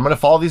gonna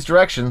follow these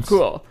directions.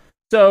 cool.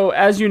 So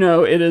as you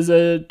know, it is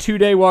a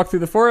 2-day walk through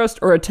the forest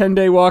or a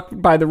 10-day walk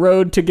by the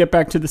road to get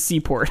back to the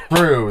seaport.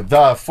 Through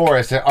the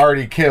forest and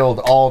already killed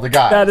all the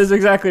guys. That is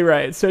exactly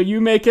right. So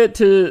you make it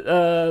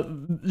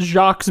to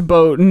Jacques'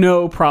 boat,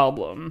 no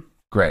problem.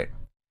 great.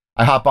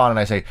 I hop on and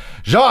I say,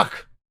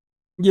 "Jacques,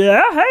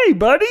 Yeah, hey,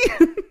 buddy.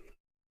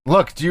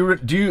 look, do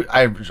you?"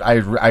 I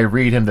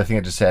read him the thing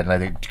I just said, and I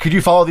think, "Could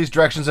you follow these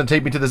directions and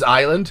take me to this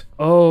island?"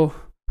 Oh,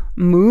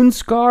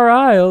 Moonscar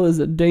Isle is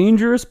a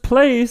dangerous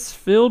place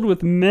filled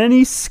with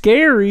many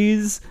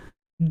scaries.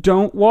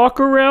 Don't walk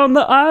around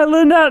the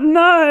island at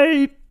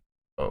night.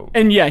 Oh,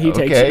 And yeah, he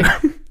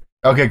takes you.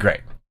 Okay,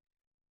 great.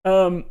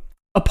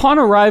 Upon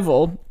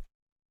arrival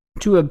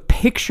to a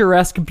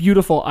picturesque,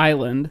 beautiful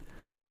island,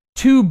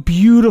 2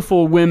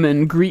 beautiful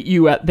women greet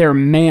you at their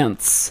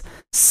manse,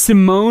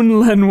 Simone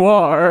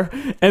Lenoir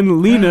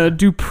and Lena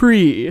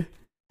Dupree.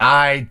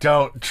 I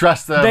don't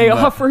trust them. They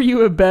offer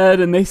you a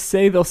bed, and they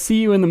say they'll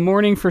see you in the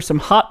morning for some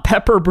hot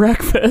pepper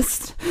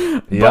breakfast.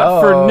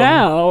 But for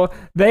now,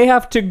 they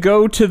have to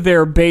go to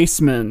their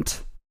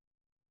basement.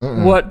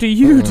 What do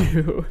you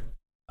do?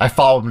 I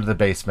follow them to the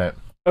basement.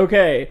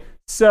 Okay,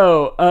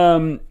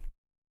 so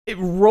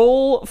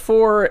roll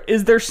for,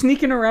 is there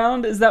sneaking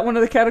around? Is that one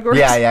of the categories?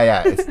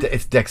 Yeah.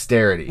 It's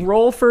dexterity.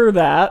 Roll for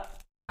that.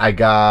 I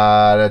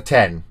got a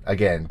 10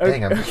 again.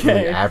 Dang, I'm Okay.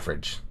 really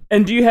average.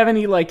 And do you have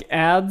any like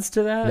adds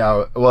to that?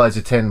 No, well, it's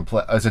a 10.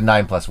 It's a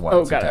 9 plus 1.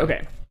 Oh, so got it.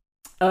 10.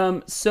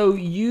 Okay. So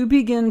you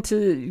begin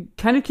to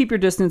kind of keep your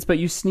distance, but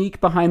you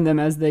sneak behind them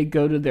as they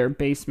go to their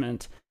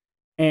basement,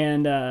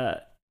 and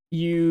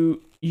you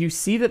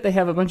see that they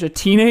have a bunch of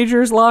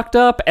teenagers locked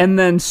up, and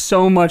then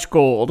so much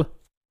gold.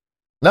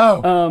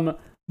 No.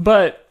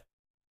 But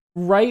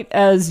right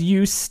as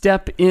you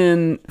step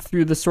in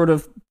through the sort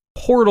of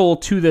portal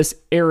to this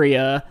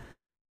area,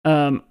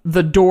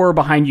 the door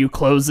behind you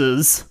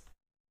closes.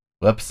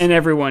 Whoops. And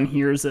everyone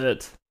hears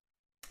it.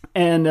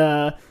 And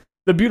the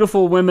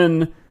beautiful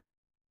women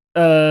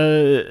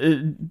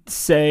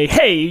say,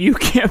 "Hey, you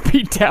can't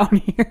be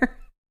down here."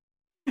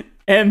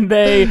 And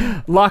they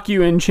lock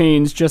you in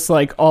chains just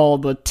like all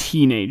the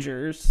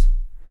teenagers.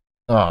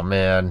 Oh,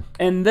 man.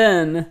 And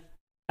then,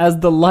 as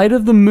the light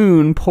of the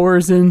moon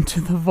pours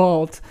into the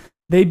vault,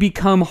 they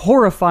become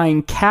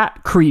horrifying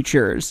cat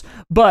creatures.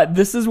 But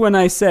this is when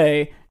I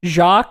say,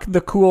 Jacques,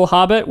 the cool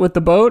hobbit with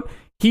the boat,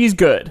 he's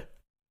good.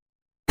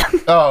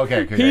 Oh,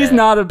 okay. He's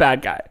not a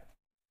bad guy.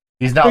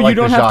 He's not so like you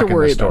don't the have Jacques to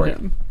worry in the story.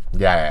 about him.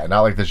 Yeah,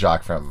 not like the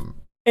Jacques from...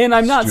 And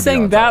I'm not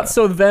saying that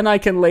so then I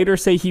can later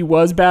say he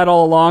was bad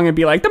all along and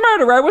be like, the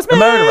murderer was me! The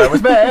murderer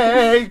was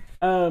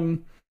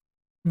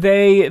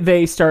me!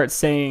 They start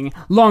saying,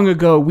 long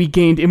ago we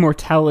gained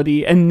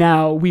immortality, and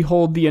now we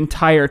hold the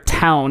entire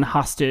town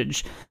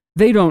hostage.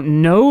 They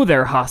don't know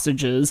they're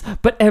hostages,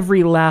 but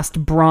every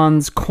last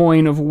bronze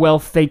coin of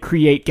wealth they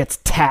create gets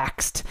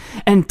taxed.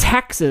 And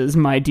taxes,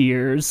 my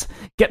dears,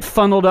 get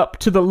funneled up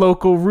to the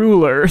local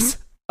rulers.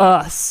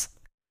 Us.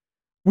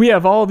 We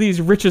have all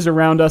these riches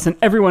around us, and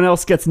everyone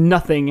else gets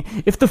nothing.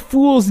 If the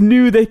fools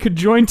knew they could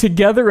join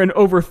together and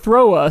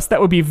overthrow us,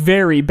 that would be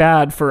very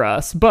bad for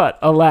us. But,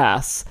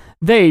 alas,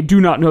 they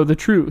do not know the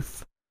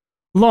truth.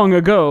 Long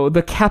ago,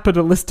 the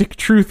capitalistic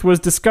truth was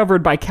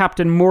discovered by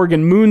Captain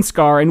Morgan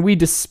Moonscar, and we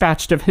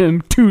dispatched of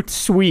him toot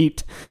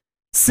sweet.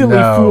 Silly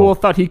fool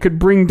thought he could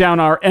bring down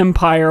our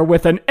empire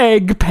with an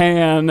egg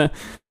pan.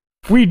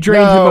 We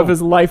drained him of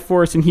his life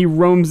force, and he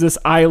roams this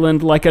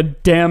island like a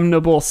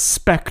damnable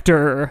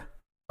specter.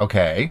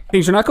 Okay.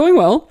 Things are not going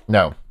well.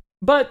 No.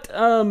 But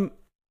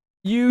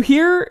you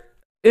hear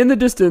in the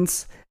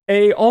distance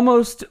a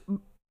almost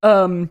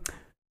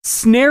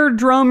snare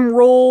drum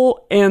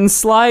roll and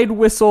slide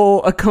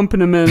whistle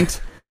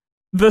accompaniment.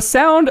 The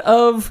sound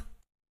of,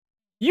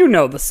 you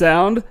know the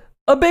sound,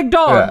 a big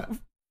dog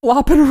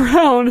flopping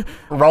around,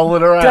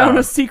 rolling around down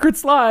a secret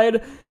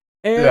slide,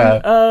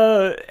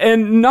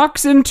 and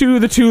knocks into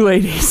the two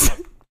ladies.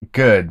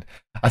 Good.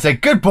 I say,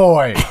 good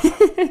boy.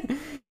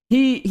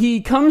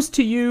 He comes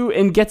to you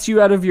and gets you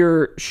out of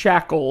your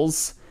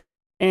shackles,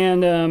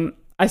 and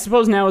I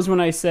suppose now is when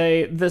I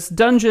say this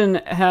dungeon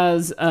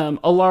has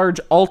a large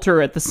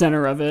altar at the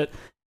center of it,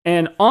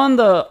 and on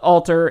the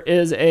altar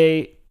is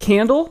a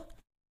candle,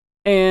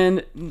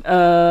 and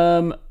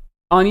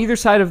on either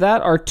side of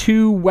that are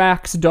two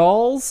wax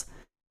dolls,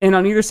 and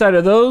on either side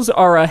of those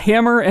are a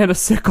hammer and a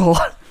sickle.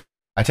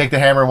 I take the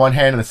hammer in one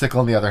hand and the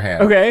sickle in the other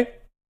hand. Okay.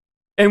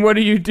 And what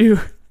do you do?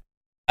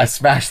 I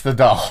smash the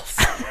dolls.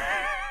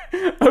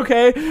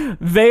 Okay,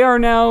 they are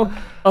now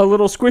a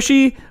little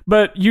squishy,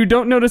 but you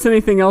don't notice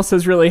anything else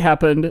has really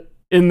happened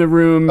in the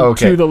room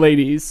to the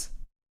ladies.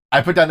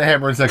 I put down the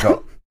hammer and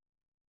sickle.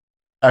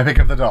 I pick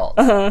up the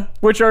dolls.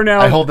 Which are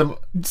now I hold them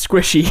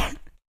squishy.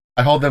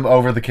 I hold them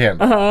over the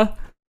candle.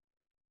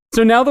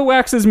 So now the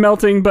wax is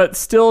melting, but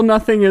still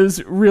nothing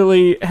is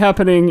really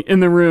happening in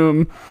the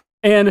room.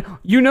 And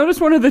you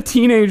notice one of the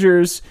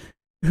teenagers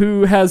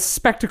who has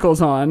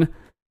spectacles on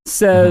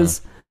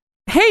says,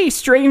 "Hey,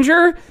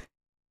 stranger,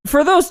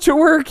 for those to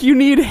work, you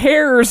need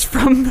hairs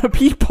from the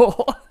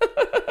people."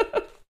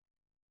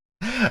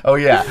 Oh,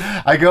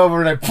 yeah. I go over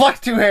and I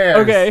pluck two hairs.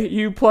 Okay,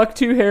 you pluck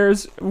two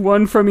hairs,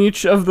 one from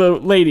each of the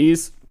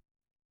ladies.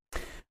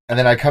 And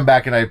then I come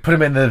back and I put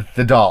them in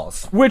the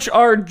dolls. Which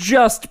are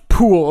just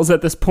pools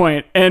at this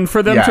point. And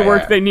for them to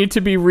work, they need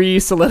to be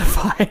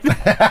re-solidified.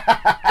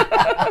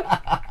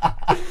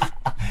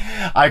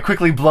 I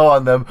quickly blow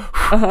on them.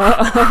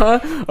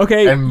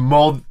 Okay. And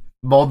mold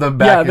them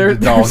back into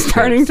doll shapes. They're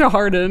starting to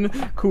harden.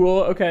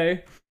 Cool,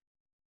 okay.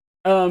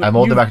 I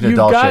mold them back into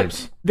doll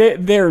shapes.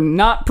 They're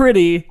not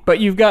pretty, but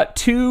you've got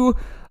two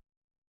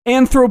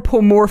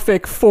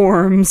anthropomorphic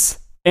forms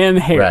and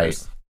hairs.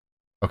 Right.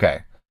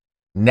 Okay.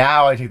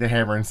 Now I take the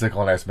hammer and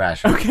sickle and I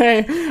smash it.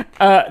 Okay.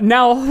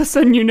 Now all of a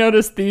sudden you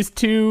notice these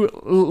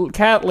two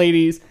cat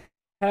ladies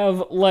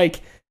have,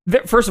 like,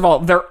 first of all,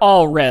 they're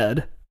all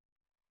red.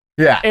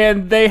 Yeah.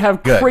 And they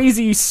have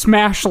crazy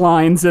smash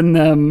lines in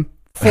them,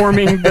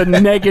 forming the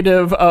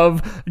negative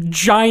of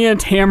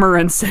giant hammer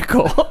and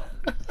sickle.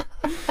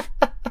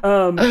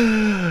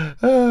 And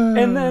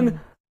then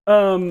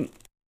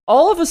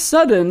all of a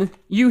sudden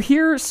you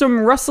hear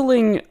some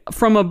rustling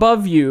from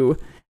above you,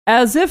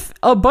 as if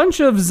a bunch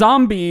of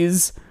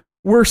zombies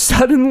were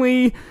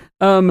suddenly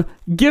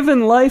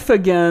given life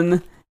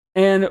again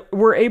and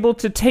were able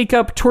to take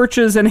up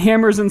torches and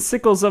hammers and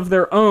sickles of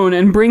their own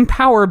and bring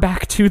power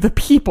back to the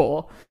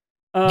people.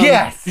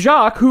 Yes!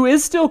 Jacques, who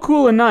is still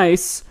cool and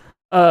nice,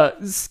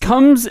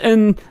 comes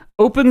and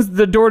opens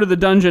the door to the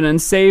dungeon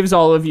and saves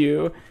all of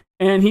you.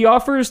 And he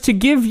offers to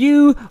give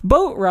you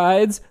boat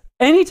rides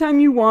anytime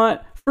you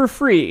want for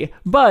free.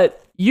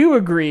 But you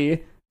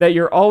agree that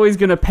you're always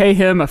going to pay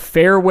him a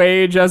fair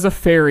wage as a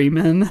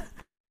ferryman.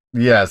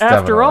 Yes, After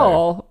definitely.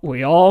 all,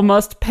 we all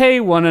must pay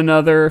one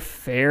another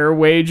fair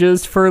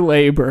wages for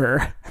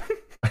labor.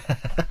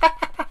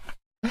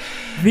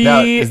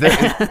 End.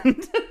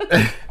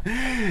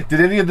 Did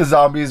any of the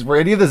zombies, were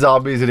any of the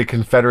zombies in a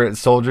Confederate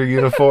soldier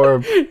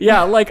uniform?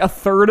 Yeah, like a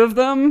third of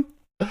them.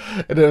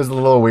 And it was a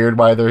little weird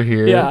why they're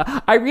here.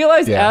 Yeah, I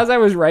realized as I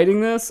was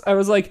writing this, I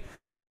was like,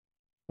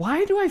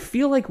 why do I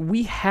feel like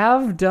we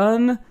have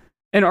done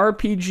an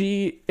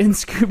RPG in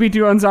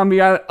Scooby-Doo on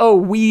Zombie Island? Oh,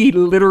 we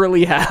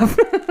literally have.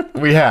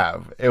 We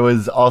have. It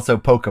was also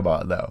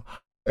Pokemon, though.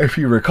 If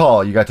you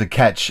recall, you got to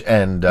catch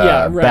and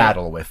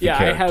battle with the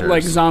characters. I had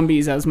like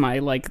zombies as my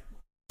like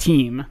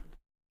team.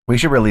 We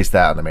should release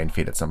that on the main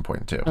feed at some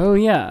point too. Oh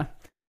yeah.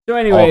 So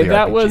anyway,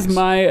 that was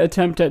my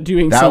attempt at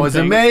doing something. That was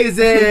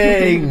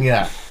amazing.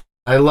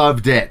 I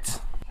loved it.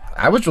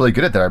 I was really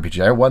good at that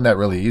RPG. I won that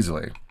really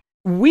easily.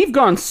 We've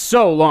gone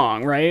so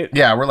long, right?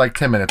 Yeah, we're like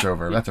 10 minutes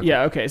over. That's okay.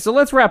 Yeah, okay. So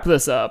let's wrap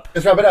this up.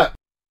 Let's wrap it up.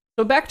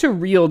 So back to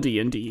real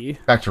D&D.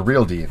 Back to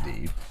real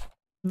D&D.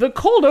 The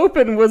cold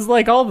open was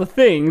like all the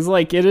things.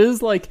 Like it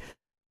is like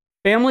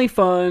family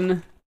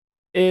fun.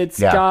 It's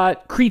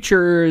got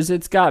creatures.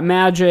 It's got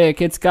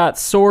magic. It's got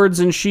swords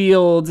and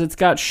shields. It's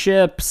got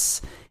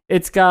ships.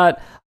 It's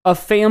got a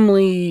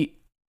family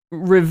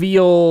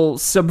reveal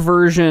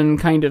subversion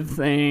kind of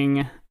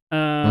thing.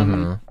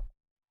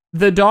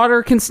 The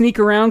daughter can sneak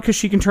around because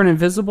she can turn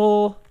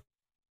invisible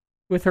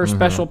with her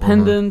special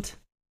pendant.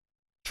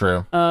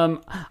 True.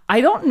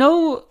 I don't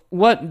know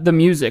what the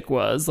music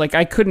was. Like,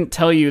 I couldn't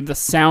tell you the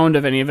sound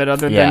of any of it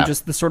other than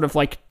just the sort of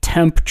like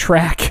temp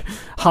track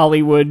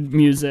Hollywood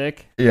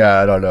music. Yeah,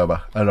 I don't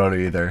know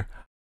either.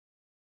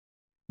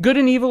 Good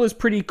and evil is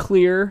pretty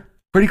clear.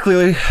 Pretty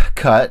clearly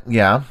cut,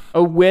 yeah.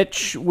 A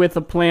witch with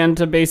a plan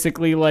to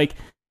basically like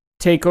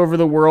take over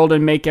the world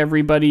and make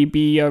everybody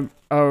be a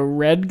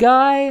red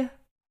guy.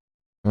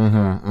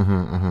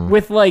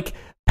 With like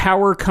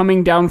power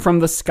coming down from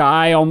the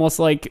sky, almost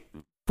like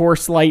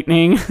force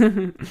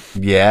lightning.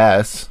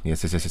 Yes.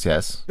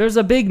 There's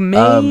a big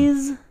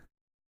maze.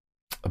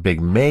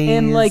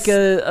 And like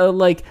a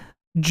like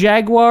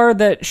jaguar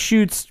that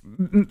shoots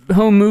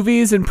home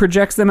movies and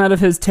projects them out of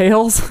his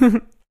tails.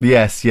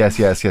 Yes.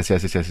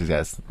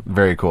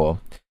 Very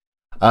cool.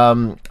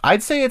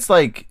 I'd say it's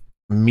like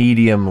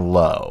medium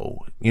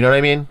low. You know what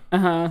I mean?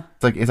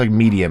 It's like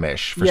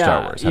medium-ish for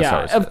Star Wars. Yeah, Star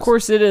Wars of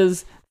course it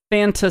is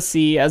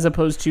fantasy as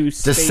opposed to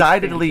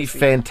decidedly fantasy.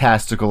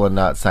 Fantastical and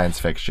not science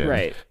fiction.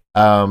 Right.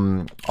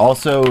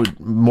 Also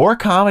more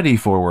comedy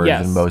forward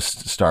than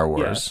most Star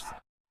Wars. Yes.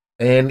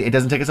 And it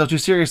doesn't take itself too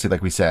seriously,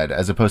 like we said,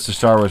 as opposed to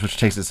Star Wars, which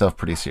takes itself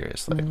pretty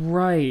seriously.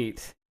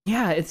 Right.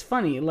 Yeah, it's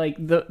funny. Like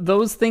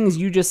those things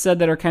you just said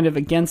that are kind of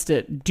against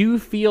it do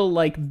feel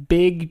like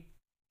big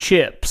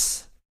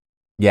chips.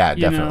 Yeah,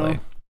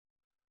 definitely.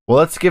 Well,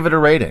 let's give it a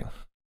rating.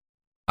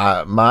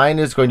 Mine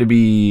is going to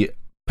be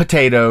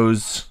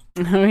potatoes.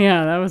 Oh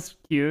yeah, that was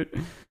cute.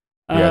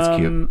 Yeah, it's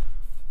cute.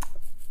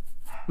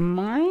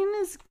 Mine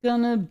is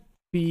gonna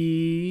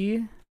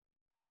be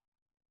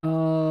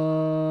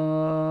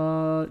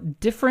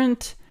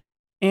different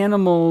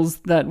animals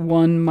that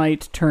one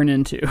might turn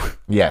into.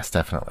 Yes,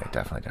 definitely.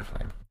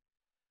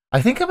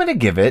 I think I'm gonna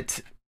give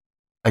it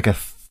like a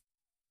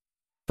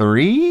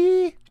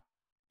 3.5.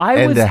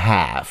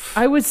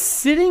 I was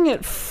sitting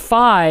at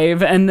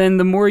 5, and then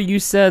the more you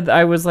said,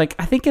 I was like,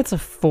 I think it's a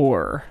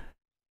 4.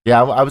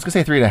 Yeah, I was gonna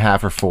say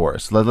 3.5 or 4.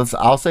 So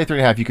I'll say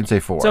 3.5. You can say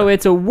 4. So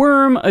it's a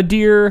worm, a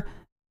deer,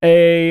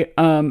 a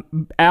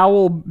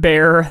owl,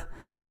 bear,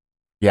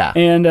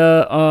 and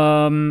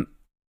a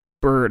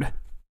bird.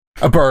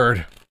 A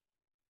bird.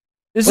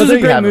 This is a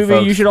great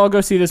movie. You should all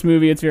go see this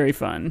movie. It's very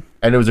fun.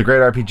 And it was a great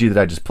RPG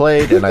that I just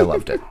played, and I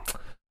loved it.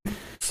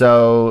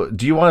 So,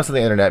 do you want us on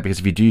the internet? Because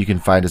if you do, you can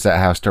find us at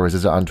How Star Wars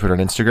Is It on Twitter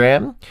and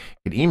Instagram.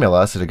 You can email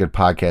us at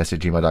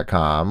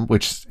agoodpodcast@gmail.com,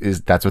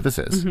 that's what this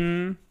is.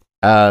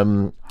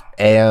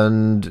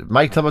 And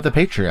Mike, tell them about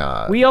the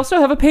Patreon. We also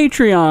have a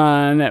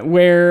Patreon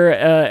where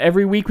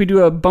every week we do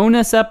a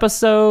bonus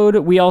episode.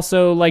 We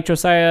also, like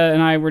Josiah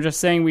and I were just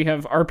saying, we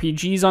have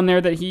RPGs on there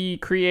that he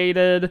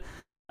created.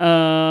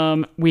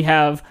 We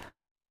have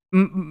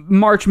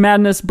March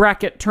Madness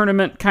bracket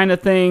tournament kind of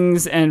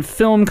things and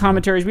film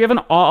commentaries. We have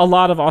a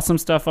lot of awesome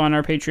stuff on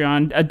our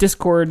Patreon, a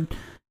Discord,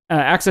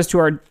 access to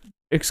our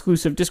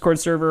exclusive Discord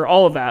server,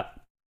 all of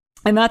that.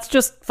 And that's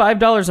just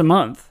 $5 a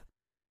month.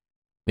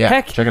 Yeah,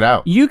 heck, check it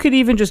out. You could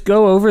even just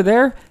go over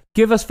there,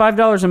 give us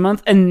 $5 a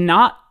month, and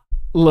not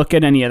look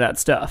at any of that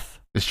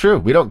stuff. It's true.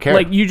 We don't care.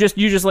 Like you just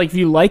like if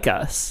you like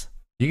us,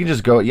 you can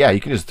just go. Yeah,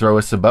 you can just throw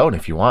us a bone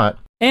if you want.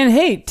 And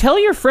hey, tell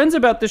your friends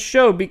about this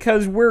show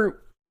because we're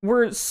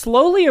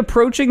slowly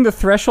approaching the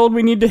threshold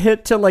we need to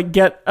hit to like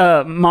get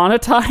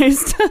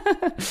monetized.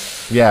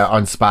 Yeah,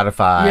 on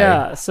Spotify.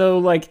 Yeah, so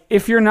like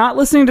if you're not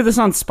listening to this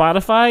on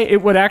Spotify,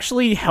 it would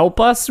actually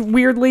help us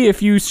weirdly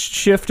if you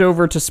shift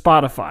over to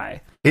Spotify.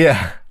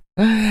 Yeah.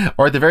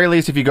 Or at the very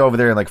least, if you go over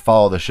there and like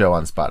follow the show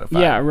on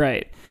Spotify. Yeah,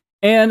 right.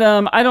 And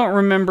I don't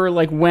remember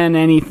like when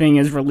anything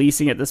is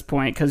releasing at this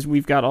point because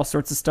we've got all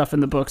sorts of stuff in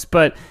the books.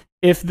 But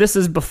if this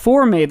is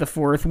before May the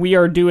 4th, we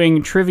are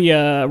doing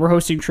trivia. We're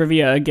hosting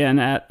trivia again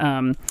at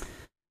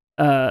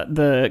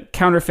the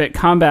Counterfeit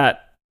Combat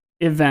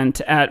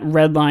event at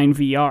Redline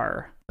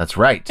VR. That's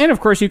right. And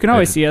of course, you can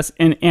always see us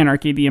in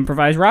Anarchy, the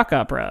Improvised Rock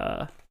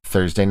Opera.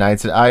 Thursday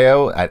nights at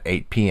IO at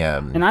 8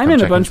 p.m. And I'm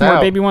in a bunch more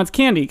Baby Wants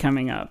Candy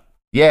coming up.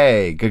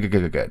 Yay.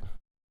 Good.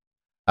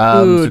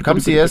 So come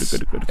see us.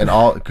 And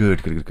all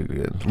good.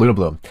 Luna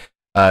Bloom.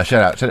 Shout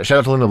out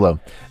to Luna Bloom.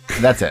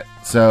 That's it.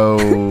 So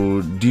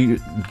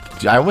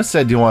I almost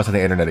said, do you want us on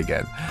the internet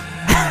again?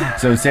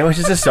 So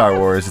sandwiches to Star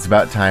Wars. It's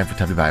about time for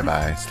Tubby Bye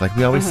Byes. Like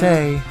we always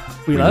say,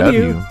 We love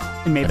you.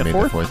 And may the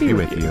and fourth be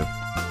with you.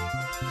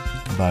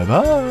 Bye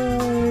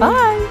bye.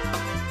 Bye.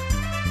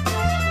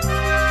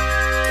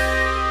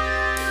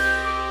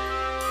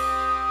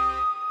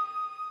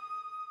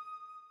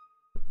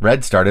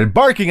 Red started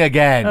barking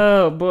again.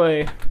 Oh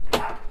boy.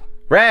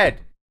 Red,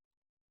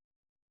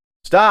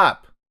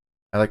 stop!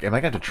 Am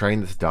I going to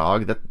train this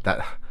dog?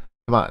 That.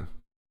 Come on.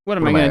 What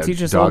am I going to teach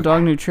this old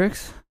dog new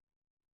tricks?